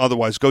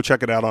 Otherwise, go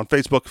check it out on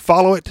Facebook.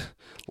 Follow it.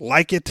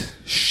 Like it,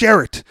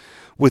 share it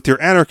with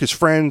your anarchist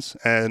friends,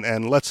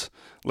 and let's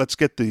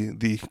get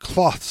the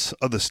cloths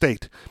of the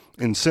state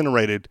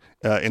incinerated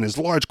in as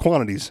large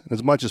quantities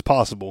as much as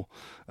possible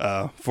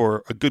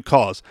for a good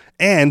cause.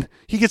 And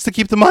he gets to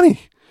keep the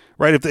money,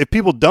 right? If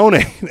people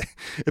donate,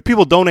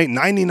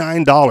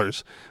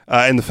 $99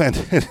 and the fan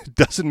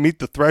doesn't meet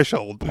the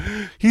threshold,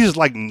 he's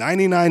like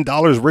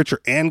 $99 richer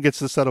and gets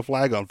to set a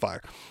flag on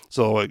fire.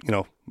 So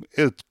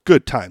it's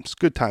good times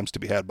to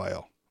be had by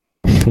all.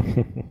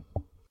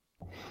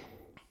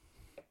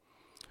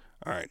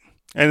 All right.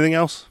 Anything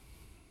else?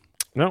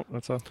 No,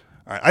 that's all.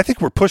 All right. I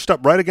think we're pushed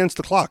up right against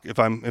the clock, if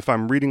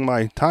I'm reading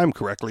my time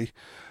correctly.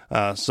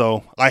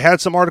 So I had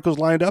some articles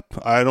lined up.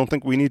 I don't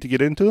think we need to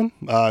get into them.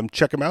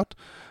 Check them out.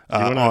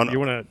 You want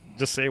to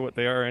just say what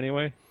they are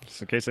anyway,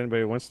 just in case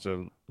anybody wants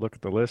to look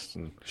at the list?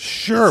 And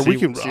sure, we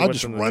can. I'll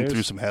just run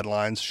through some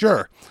headlines.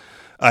 Sure.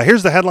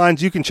 Here's the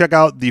headlines. You can check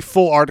out the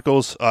full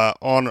articles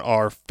on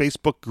our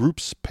Facebook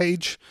groups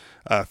page.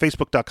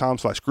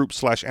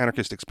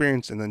 Facebook.com/group/Anarchist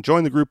Experience, and then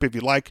join the group if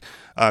you like,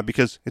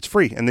 because it's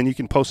free, and then you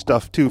can post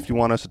stuff too if you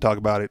want us to talk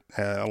about it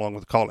along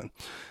with the call-in.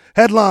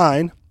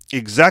 Headline: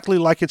 exactly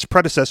like its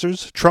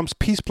predecessors, Trump's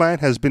peace plan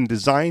has been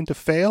designed to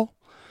fail.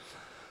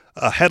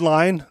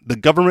 Headline: the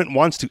government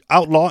wants to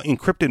outlaw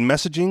encrypted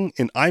messaging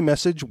in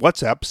iMessage,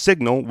 WhatsApp,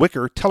 Signal,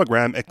 Wicker,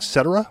 Telegram,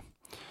 etc.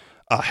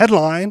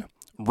 Headline: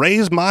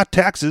 raise my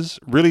taxes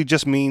really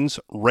just means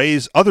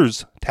raise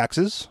others'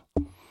 taxes.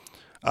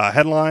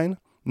 Headline: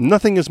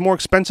 nothing is more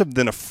expensive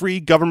than a free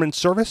government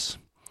service.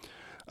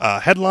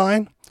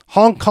 Headline: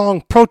 Hong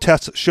Kong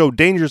protests show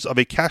dangers of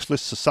a cashless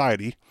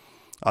society.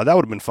 That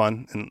would have been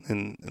fun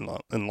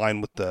in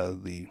line with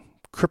the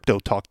crypto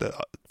talk that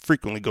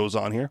frequently goes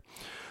on here.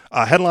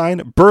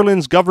 Headline: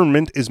 Berlin's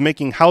government is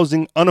making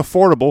housing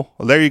unaffordable.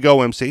 Well, there you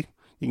go, MC.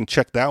 You can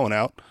check that one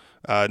out.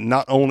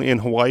 Not only in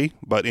Hawaii,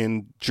 but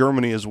in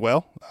Germany as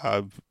well.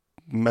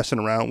 Messing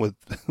around with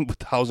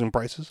housing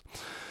prices.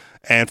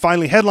 And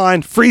finally,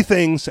 headline: free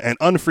things and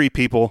unfree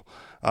people.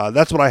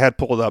 That's what I had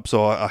pulled up.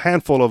 So a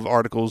handful of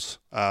articles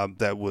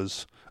that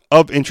was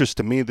of interest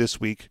to me this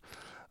week.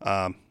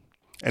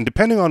 And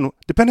depending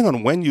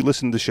on when you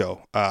listen to the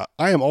show, I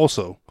am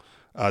also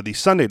the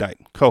Sunday night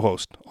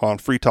co-host on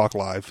Free Talk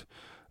Live.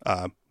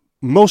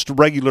 Most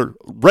regular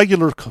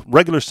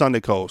Sunday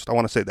co-host. I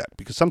want to say that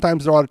because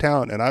sometimes they're out of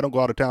town and I don't go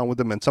out of town with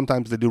them, and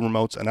sometimes they do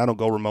remotes and I don't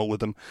go remote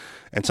with them,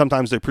 and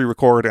sometimes they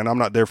pre-record and I'm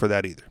not there for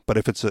that either. But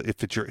if it's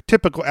your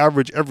typical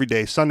average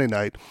everyday Sunday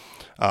night,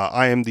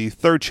 I am the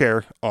third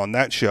chair on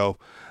that show,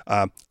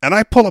 and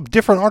I pull up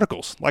different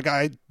articles. Like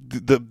I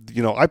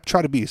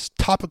try to be as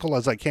topical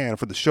as I can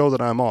for the show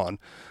that I'm on.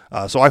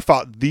 So I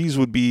thought these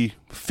would be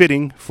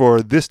fitting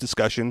for this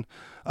discussion.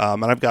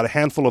 And I've got a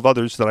handful of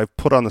others that I've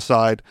put on the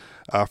side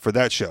for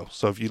that show.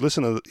 So if you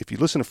listen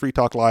to Free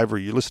Talk Live or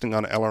you're listening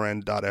on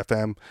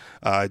LRN.FM,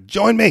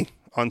 join me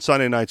on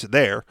Sunday nights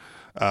there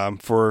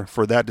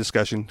for that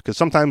discussion, because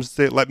sometimes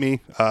they let me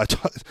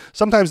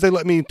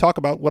talk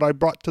about what I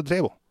brought to the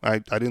table. I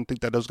didn't think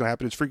that was going to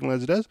happen as frequently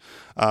as it does,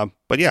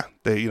 but yeah,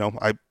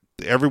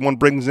 everyone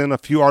brings in a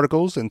few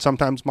articles, and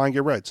sometimes mine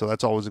get read, so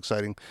that's always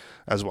exciting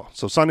as well.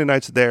 So Sunday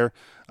nights there.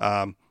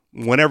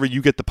 Whenever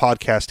you get the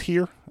podcast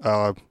here.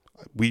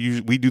 We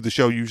do the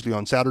show usually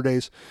on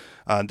Saturdays.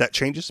 That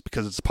changes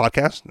because it's a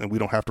podcast and we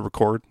don't have to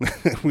record.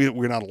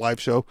 We're not a live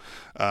show.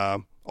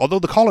 Although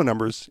the caller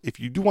numbers, if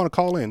you do want to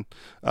call in,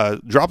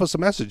 drop us a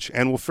message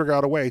and we'll figure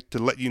out a way to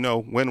let you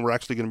know when we're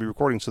actually going to be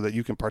recording so that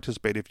you can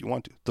participate if you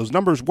want to. Those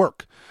numbers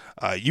work.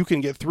 You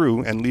can get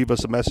through and leave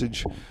us a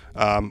message,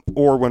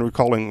 or when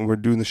we're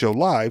doing the show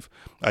live,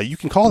 you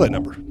can call that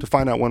number to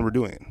find out when we're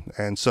doing it.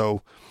 And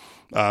so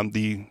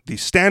the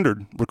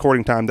standard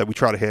recording time that we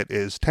try to hit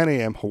is 10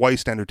 a.m. Hawaii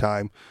Standard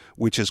Time,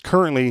 which is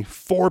currently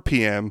 4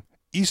 p.m.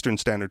 Eastern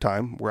Standard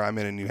Time, where I'm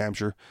in New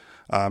Hampshire.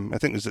 I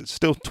think is it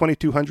still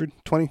 200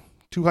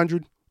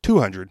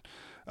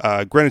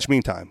 Greenwich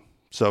Mean Time.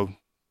 So,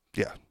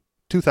 yeah,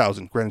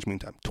 2000 Greenwich Mean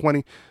Time.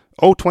 20.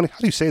 How do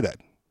you say that?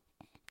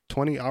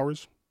 20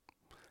 hours?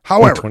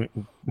 However,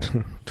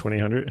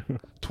 2000.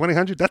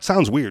 2000. That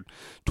sounds weird.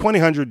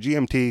 2000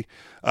 GMT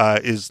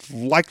is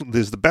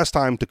the best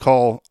time to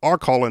call our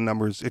call-in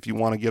numbers if you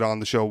want to get on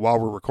the show while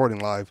we're recording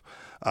live.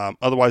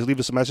 Otherwise, leave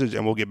us a message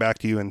and we'll get back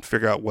to you and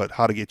figure out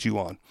how to get you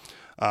on.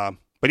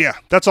 But yeah,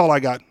 that's all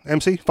I got.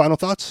 MC, final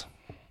thoughts?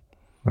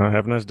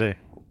 Have a nice day.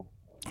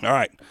 All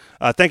right.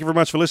 Thank you very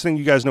much for listening.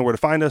 You guys know where to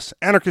find us.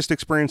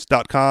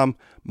 AnarchistExperience.com,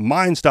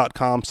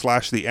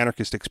 minds.com/The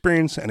Anarchist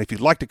Experience. And if you'd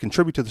like to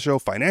contribute to the show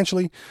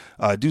financially,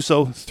 do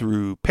so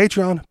through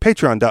Patreon,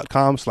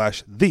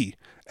 patreon.com/The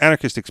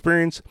Anarchist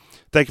Experience.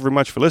 Thank you very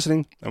much for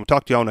listening, and we'll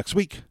talk to you all next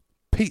week.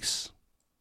 Peace.